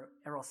way, not an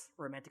eros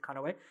romantic kind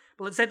of way.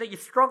 But let's say that you're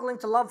struggling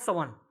to love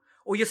someone,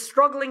 or you're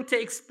struggling to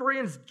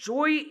experience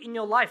joy in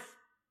your life.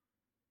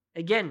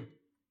 Again,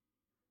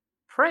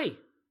 pray.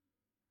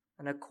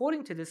 And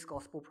according to this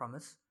gospel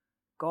promise,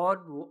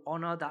 God will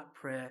honor that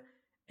prayer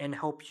and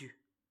help you.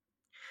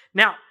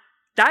 Now,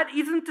 that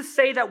isn't to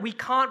say that we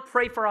can't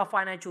pray for our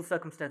financial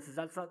circumstances.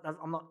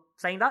 I'm not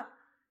saying that.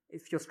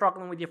 If you're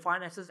struggling with your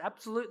finances,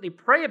 absolutely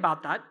pray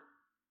about that.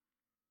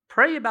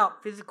 Pray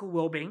about physical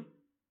well-being.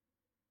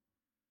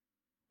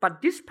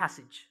 But this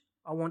passage,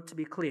 I want to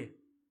be clear.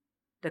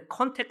 The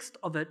context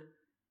of it,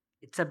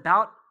 it's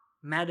about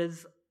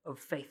matters of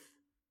faith.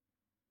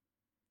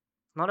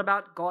 It's not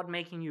about God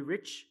making you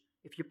rich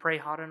if you pray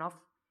hard enough.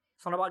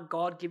 It's not about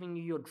God giving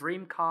you your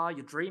dream car,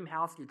 your dream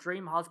house, your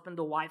dream husband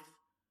or wife.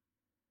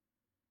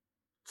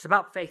 It's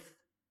about faith.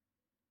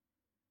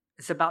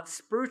 It's about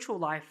spiritual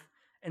life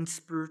and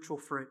spiritual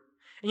fruit.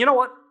 And you know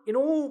what? In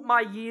all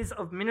my years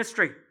of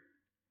ministry,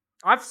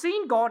 I've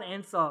seen God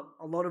answer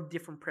a lot of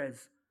different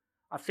prayers.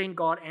 I've seen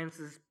God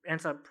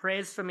answer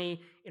prayers for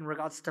me in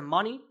regards to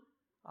money.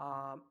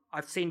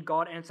 I've seen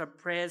God answer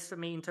prayers for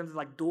me in terms of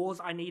like doors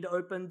I need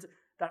opened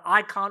that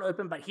I can't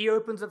open, but He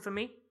opens it for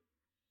me.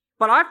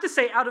 But I have to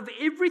say, out of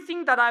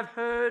everything that I've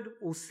heard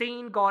or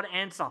seen God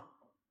answer,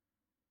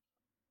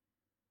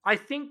 I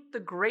think the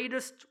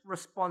greatest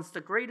response,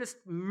 the greatest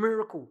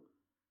miracle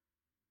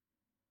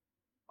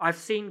I've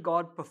seen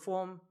God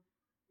perform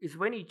is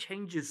when He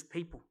changes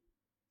people.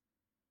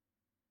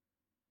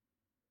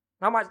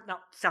 That might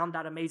not sound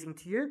that amazing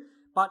to you,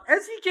 but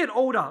as you get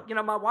older,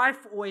 my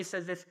wife always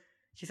says this.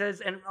 She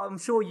says, and I'm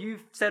sure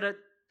you've said it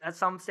at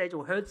some stage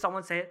or heard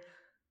someone say it,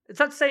 it's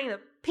that saying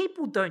that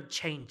people don't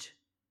change.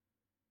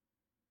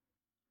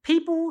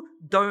 People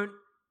don't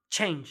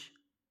change.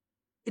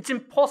 It's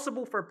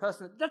impossible for a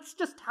person. That's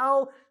just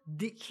how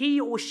he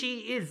or she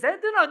is. They're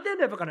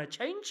never going to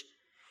change.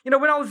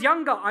 When I was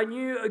younger, I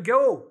knew a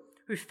girl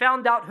who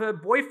found out her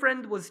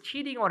boyfriend was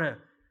cheating on her.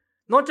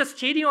 Not just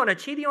cheating on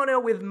her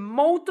with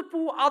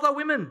multiple other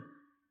women,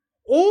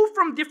 all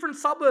from different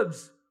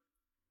suburbs.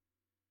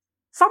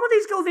 Some of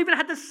these girls even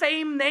had the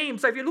same name.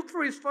 So if you look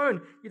through his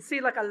phone, you'd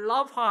see like a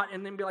love heart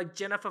and then be like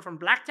Jennifer from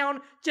Blacktown,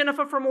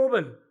 Jennifer from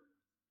Auburn.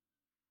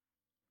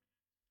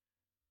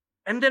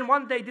 And then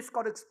one day this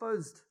got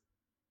exposed.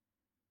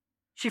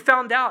 She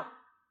found out.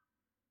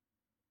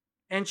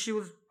 And she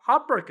was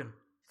heartbroken.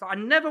 So I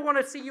never want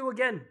to see you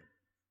again.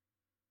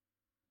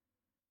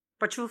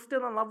 But she was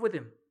still in love with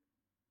him.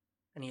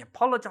 And he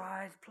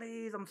apologized,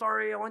 please, I'm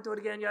sorry, I won't do it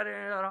again, yada,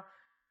 yada, yada.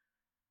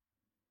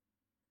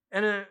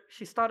 And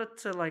she started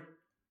to like,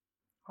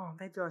 oh,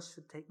 maybe I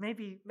should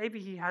maybe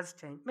he has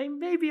changed.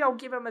 Maybe I'll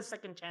give him a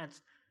second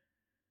chance.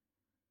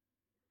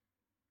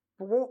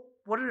 But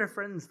what do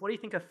you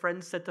think her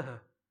friends said to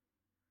her?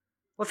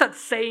 What's that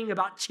saying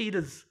about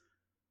cheaters?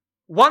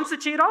 Once a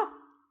cheater,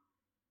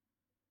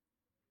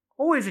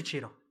 always a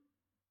cheater.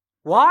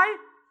 Why?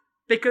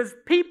 Because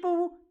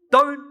people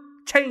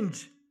don't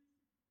change.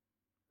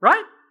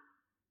 Right?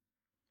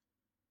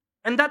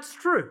 And that's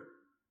true.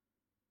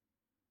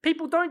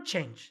 People don't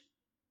change.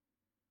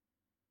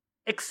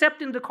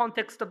 Except in the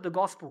context of the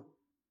gospel.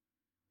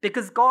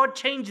 Because God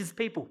changes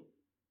people.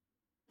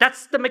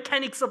 That's the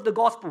mechanics of the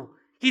gospel.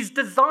 He's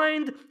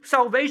designed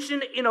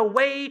salvation in a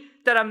way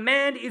that a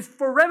man is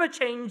forever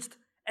changed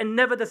and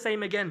never the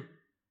same again.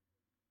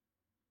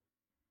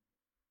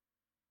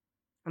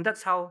 And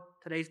that's how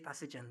today's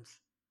passage ends.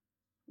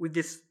 With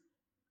this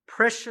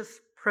precious,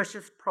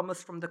 precious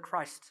promise from the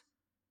Christ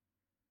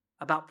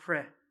about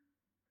prayer.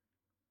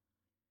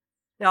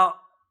 Now,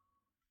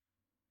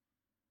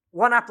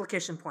 one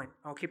application point.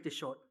 I'll keep this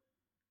short.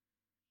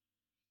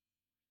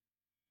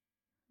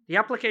 The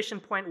application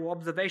point or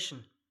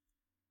observation.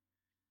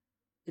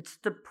 It's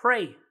to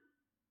pray.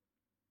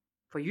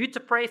 For you to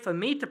pray, for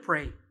me to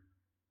pray.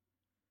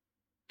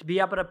 To be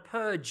able to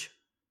purge,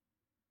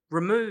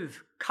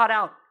 remove, cut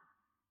out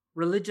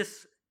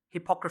religious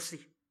hypocrisy.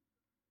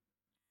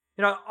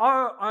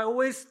 I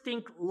always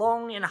think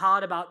long and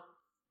hard about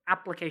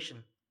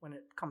application when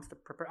it comes to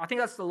preparation. I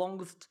think that's the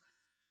longest,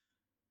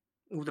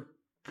 or the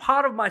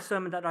part of my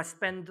sermon that I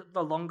spend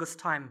the longest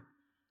time.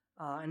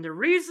 And the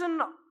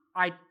reason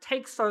I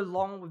take so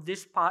long with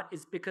this part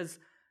is because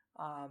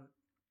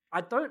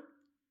I don't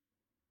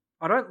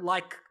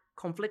like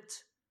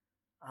conflict.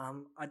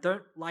 I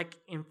don't like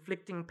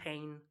inflicting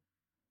pain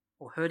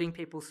or hurting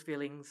people's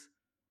feelings.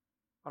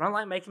 I don't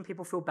like making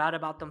people feel bad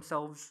about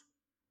themselves.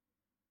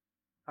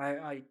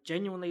 I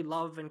genuinely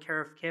love and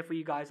care for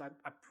you guys. I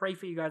pray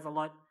for you guys a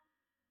lot.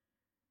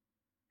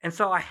 And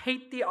so I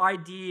hate the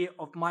idea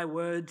of my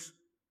words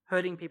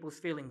hurting people's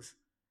feelings.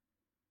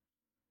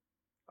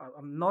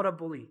 I'm not a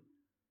bully.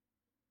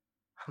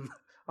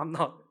 I'm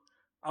not.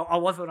 I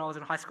was when I was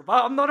in high school,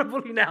 but I'm not a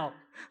bully now.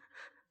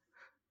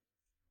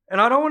 And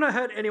I don't want to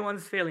hurt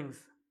anyone's feelings.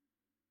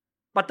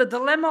 But the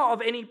dilemma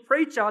of any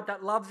preacher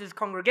that loves his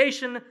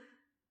congregation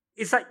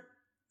is that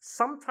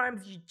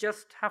sometimes you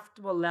just have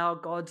to allow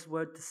God's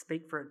word to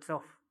speak for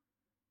itself,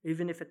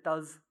 even if it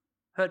does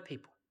hurt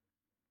people.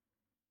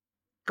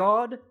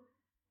 God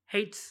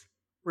hates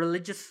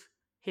religious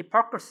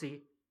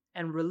hypocrisy,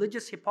 and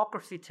religious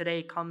hypocrisy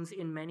today comes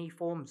in many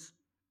forms.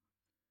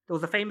 There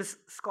was a famous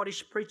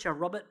Scottish preacher,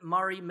 Robert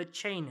Murray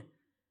McCheyne,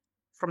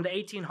 from the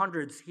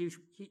 1800s.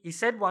 He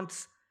said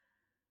once,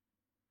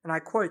 and I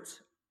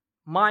quote,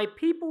 "My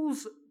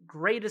people's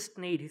greatest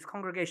need," his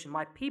congregation,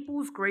 "my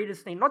people's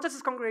greatest need," not just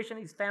his congregation,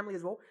 his family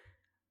as well,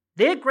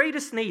 "their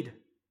greatest need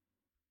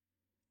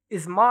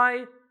is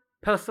my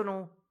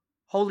personal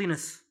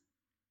holiness."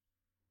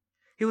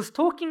 He was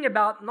talking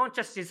about not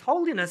just his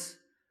holiness,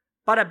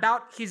 but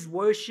about his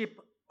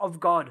worship of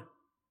God,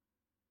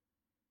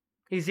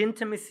 his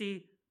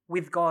intimacy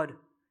with God.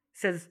 He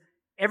says,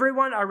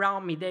 everyone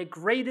around me, their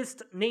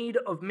greatest need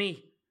of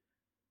me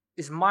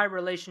is my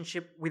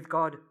relationship with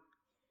God.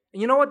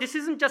 And you know what? This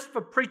isn't just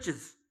for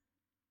preachers.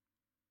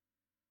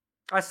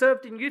 I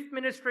served in youth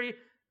ministry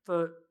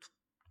for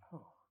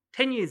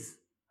 10 years.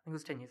 I think it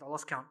was 10 years. I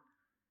lost count.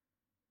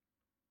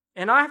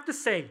 And I have to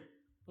say,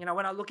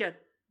 when I look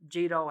at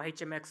GEDA or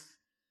HMX,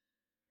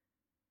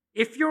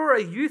 if you're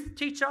a youth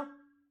teacher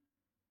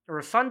or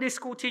a Sunday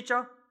school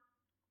teacher,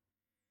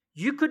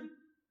 you could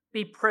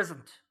be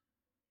present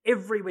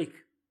every week.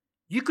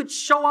 You could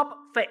show up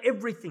for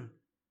everything.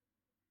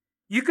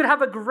 You could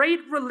have a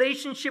great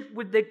relationship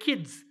with the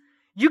kids.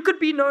 You could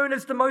be known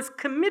as the most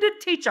committed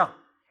teacher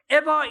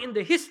ever in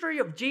the history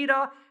of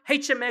GEDA,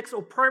 HMX,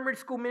 or primary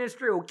school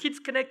ministry, or Kids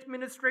Connect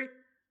ministry.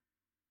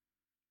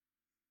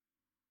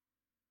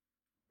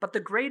 But the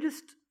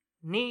greatest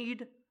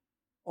need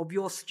of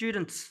your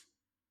students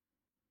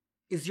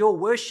is your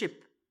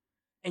worship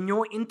and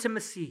your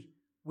intimacy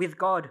with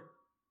God.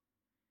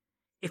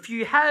 If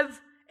you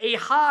have a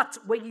heart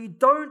where you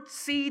don't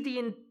see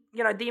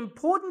the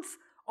importance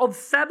of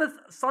Sabbath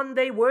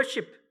Sunday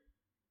worship,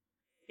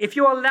 if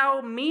you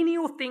allow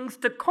menial things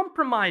to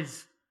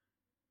compromise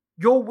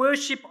your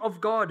worship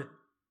of God,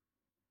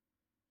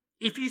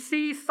 if you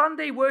see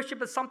Sunday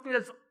worship as something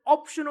that's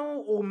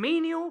optional or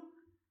menial,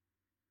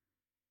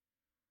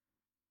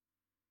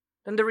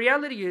 then the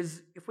reality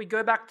is, if we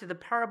go back to the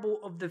parable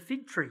of the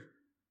fig tree,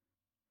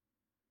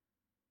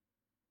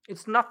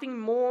 it's nothing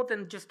more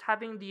than just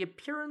having the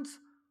appearance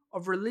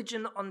of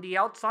religion on the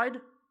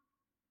outside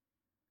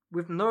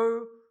with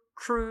no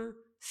true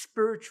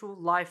spiritual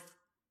life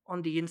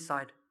on the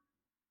inside.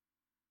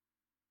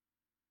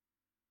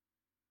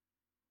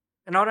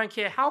 And I don't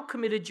care how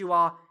committed you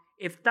are,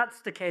 if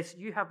that's the case,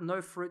 you have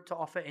no fruit to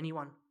offer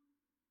anyone.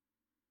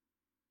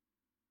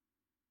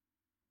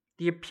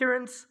 The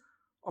appearance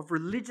of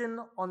religion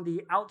on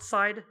the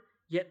outside,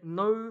 yet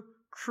no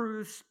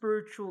true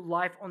spiritual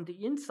life on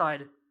the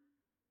inside.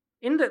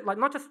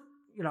 Not just,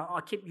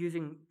 I keep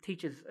using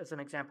teachers as an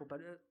example,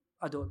 but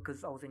I do it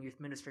because I was in youth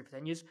ministry for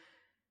 10 years.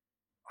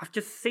 I've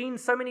just seen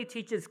so many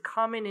teachers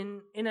come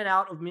in and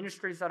out of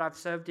ministries that I've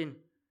served in,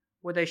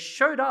 where they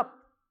showed up,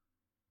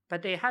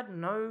 but they had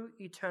no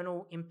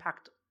eternal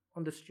impact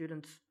on the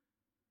students'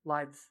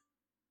 lives.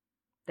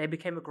 They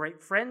became a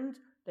great friend,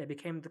 they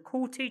became the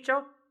cool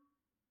teacher,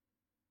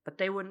 but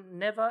they were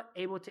never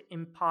able to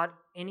impart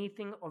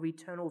anything of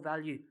eternal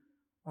value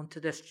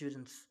onto their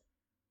students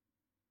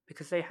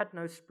because they had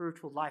no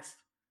spiritual life,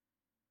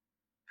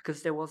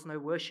 because there was no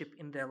worship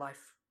in their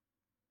life.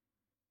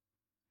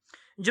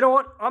 And you know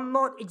what? I'm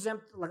not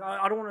exempt.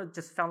 I don't want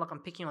to just sound like I'm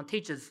picking on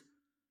teachers.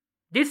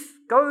 This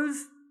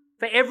goes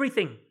for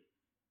everything.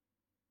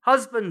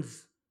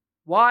 Husbands,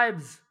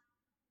 wives,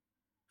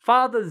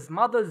 fathers,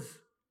 mothers,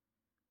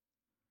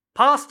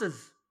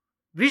 pastors,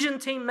 vision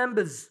team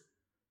members.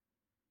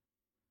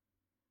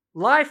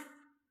 Life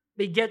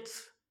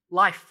begets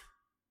life.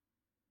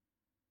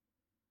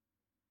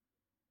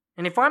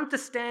 And if I'm to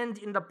stand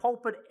in the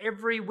pulpit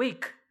every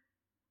week,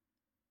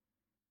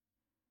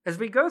 as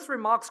we go through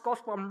Mark's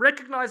gospel, I'm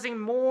recognizing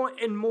more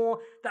and more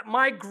that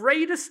my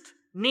greatest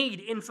need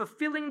in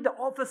fulfilling the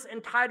office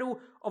and title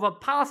of a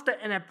pastor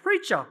and a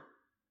preacher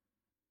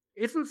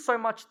isn't so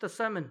much the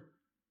sermon.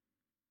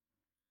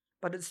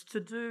 but it's to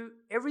do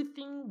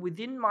everything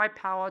within my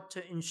power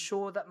to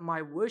ensure that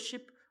my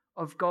worship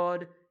of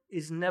God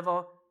is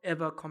never,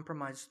 ever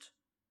compromised.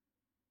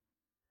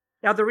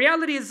 Now, the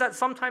reality is that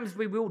sometimes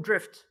we will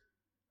drift.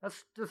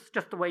 That's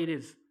just the way it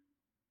is.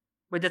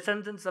 We're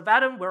descendants of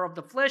Adam, we're of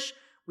the flesh,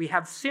 we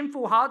have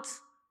sinful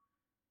hearts.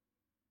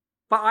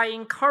 But I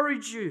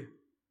encourage you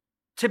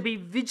to be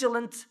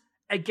vigilant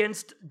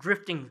against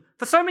drifting.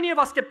 For so many of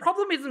us, the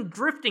problem isn't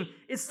drifting,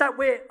 it's that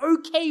we're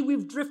okay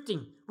with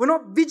drifting. We're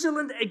not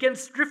vigilant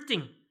against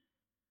drifting.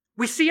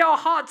 We see our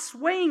hearts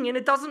swaying and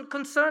it doesn't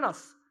concern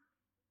us.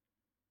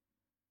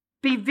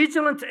 Be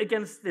vigilant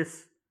against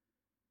this.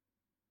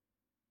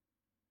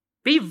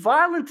 Be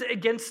violent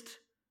against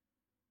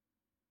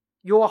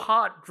your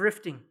heart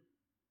drifting.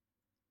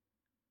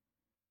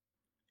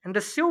 And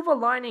the silver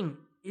lining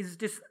is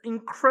this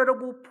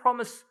incredible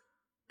promise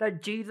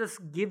that Jesus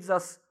gives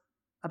us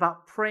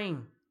about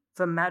praying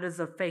for matters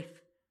of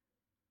faith.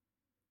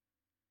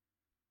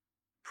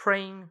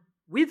 Praying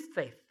with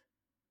faith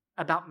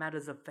about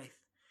matters of faith.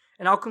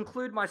 And I'll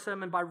conclude my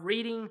sermon by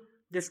reading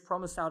this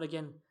promise out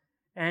again.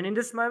 And in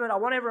this moment, I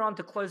want everyone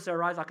to close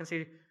their eyes. I can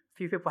see a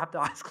few people have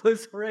their eyes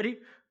closed already.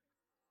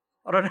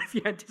 I don't know if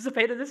you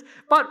anticipated this,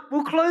 but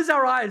we'll close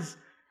our eyes.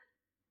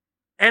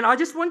 And I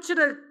just want you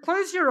to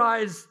close your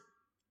eyes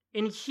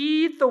and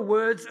hear the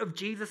words of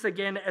Jesus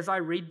again as I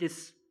read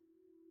this.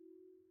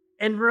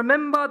 And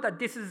remember that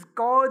this is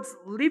God's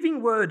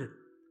living word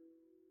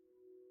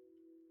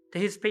to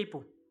his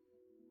people.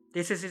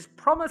 This is his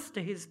promise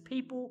to his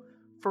people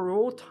for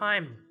all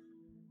time,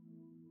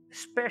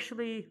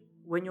 especially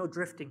when you're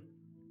drifting.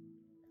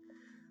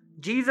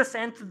 Jesus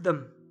answered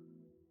them,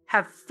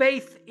 "Have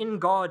faith in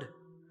God.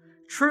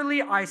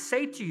 Truly I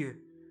say to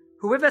you,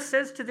 whoever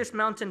says to this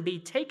mountain, 'Be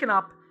taken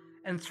up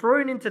and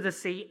thrown into the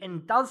sea,'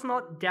 and does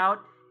not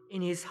doubt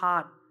in his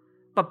heart,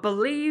 but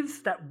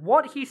believes that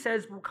what he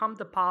says will come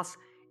to pass,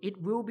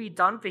 it will be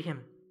done for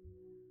him.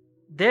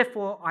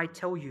 Therefore I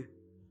tell you,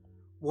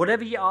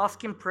 whatever you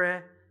ask in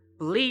prayer,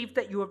 believe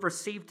that you have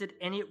received it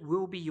and it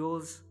will be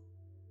yours.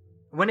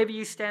 Whenever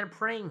you stand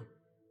praying,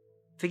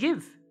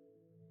 forgive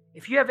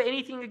if you have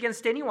anything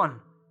against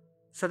anyone,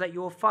 so that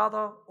your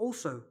Father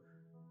also,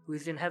 who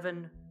is in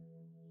heaven,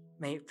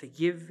 may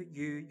forgive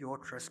you your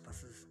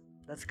trespasses."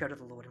 Let's go to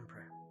the Lord in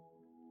prayer.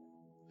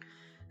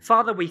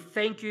 Father, we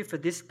thank you for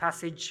this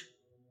passage.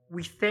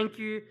 We thank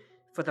you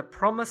for the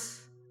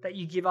promise that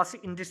you give us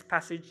in this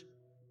passage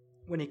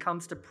when it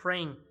comes to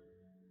praying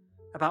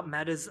about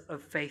matters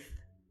of faith.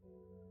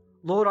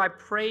 Lord, I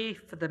pray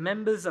for the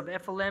members of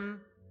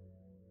FLM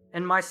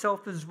and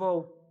myself as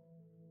well,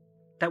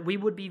 that we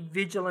would be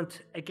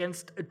vigilant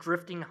against a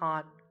drifting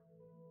heart,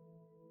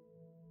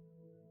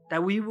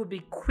 that we would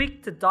be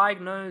quick to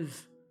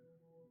diagnose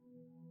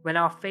when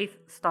our faith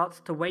starts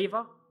to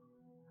waver,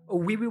 or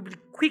we will be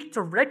quick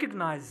to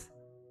recognize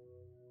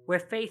where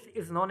faith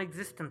is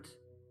non-existent.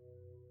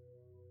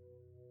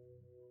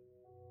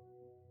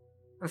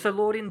 And so,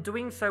 Lord, in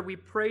doing so, we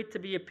pray to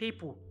be a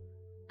people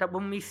that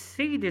when we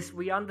see this,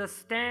 we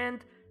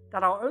understand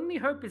that our only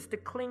hope is to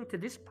cling to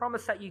this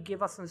promise that you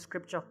give us in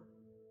Scripture.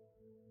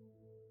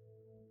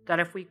 That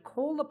if we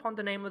call upon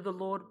the name of the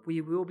Lord,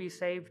 we will be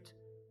saved.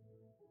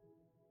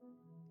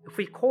 If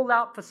we call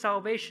out for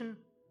salvation,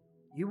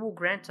 you will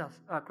grant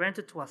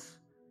it to us.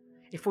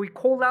 If we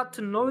call out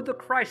to know the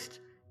Christ,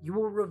 you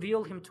will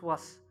reveal him to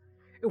us.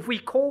 If we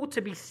call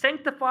to be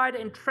sanctified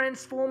and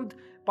transformed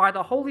by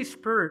the Holy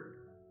Spirit,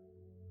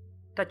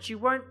 that you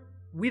won't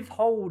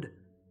withhold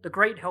the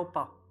great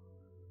helper,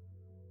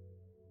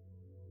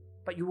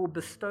 but you will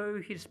bestow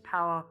his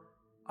power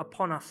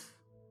upon us,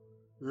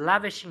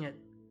 lavishing it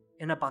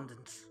in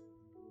abundance.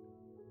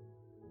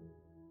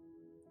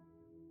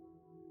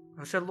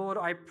 And so, Lord,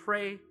 I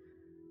pray,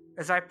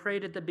 as I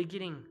prayed at the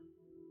beginning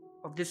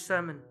of this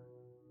sermon,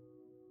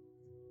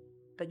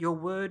 that your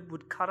word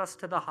would cut us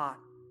to the heart,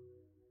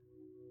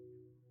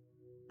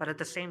 but at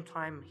the same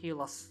time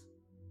heal us.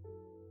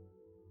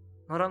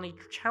 Not only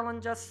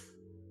challenge us,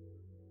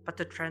 but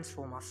to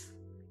transform us.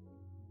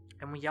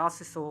 And we ask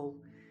this all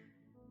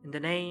in the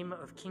name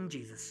of King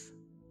Jesus.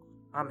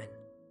 Amen.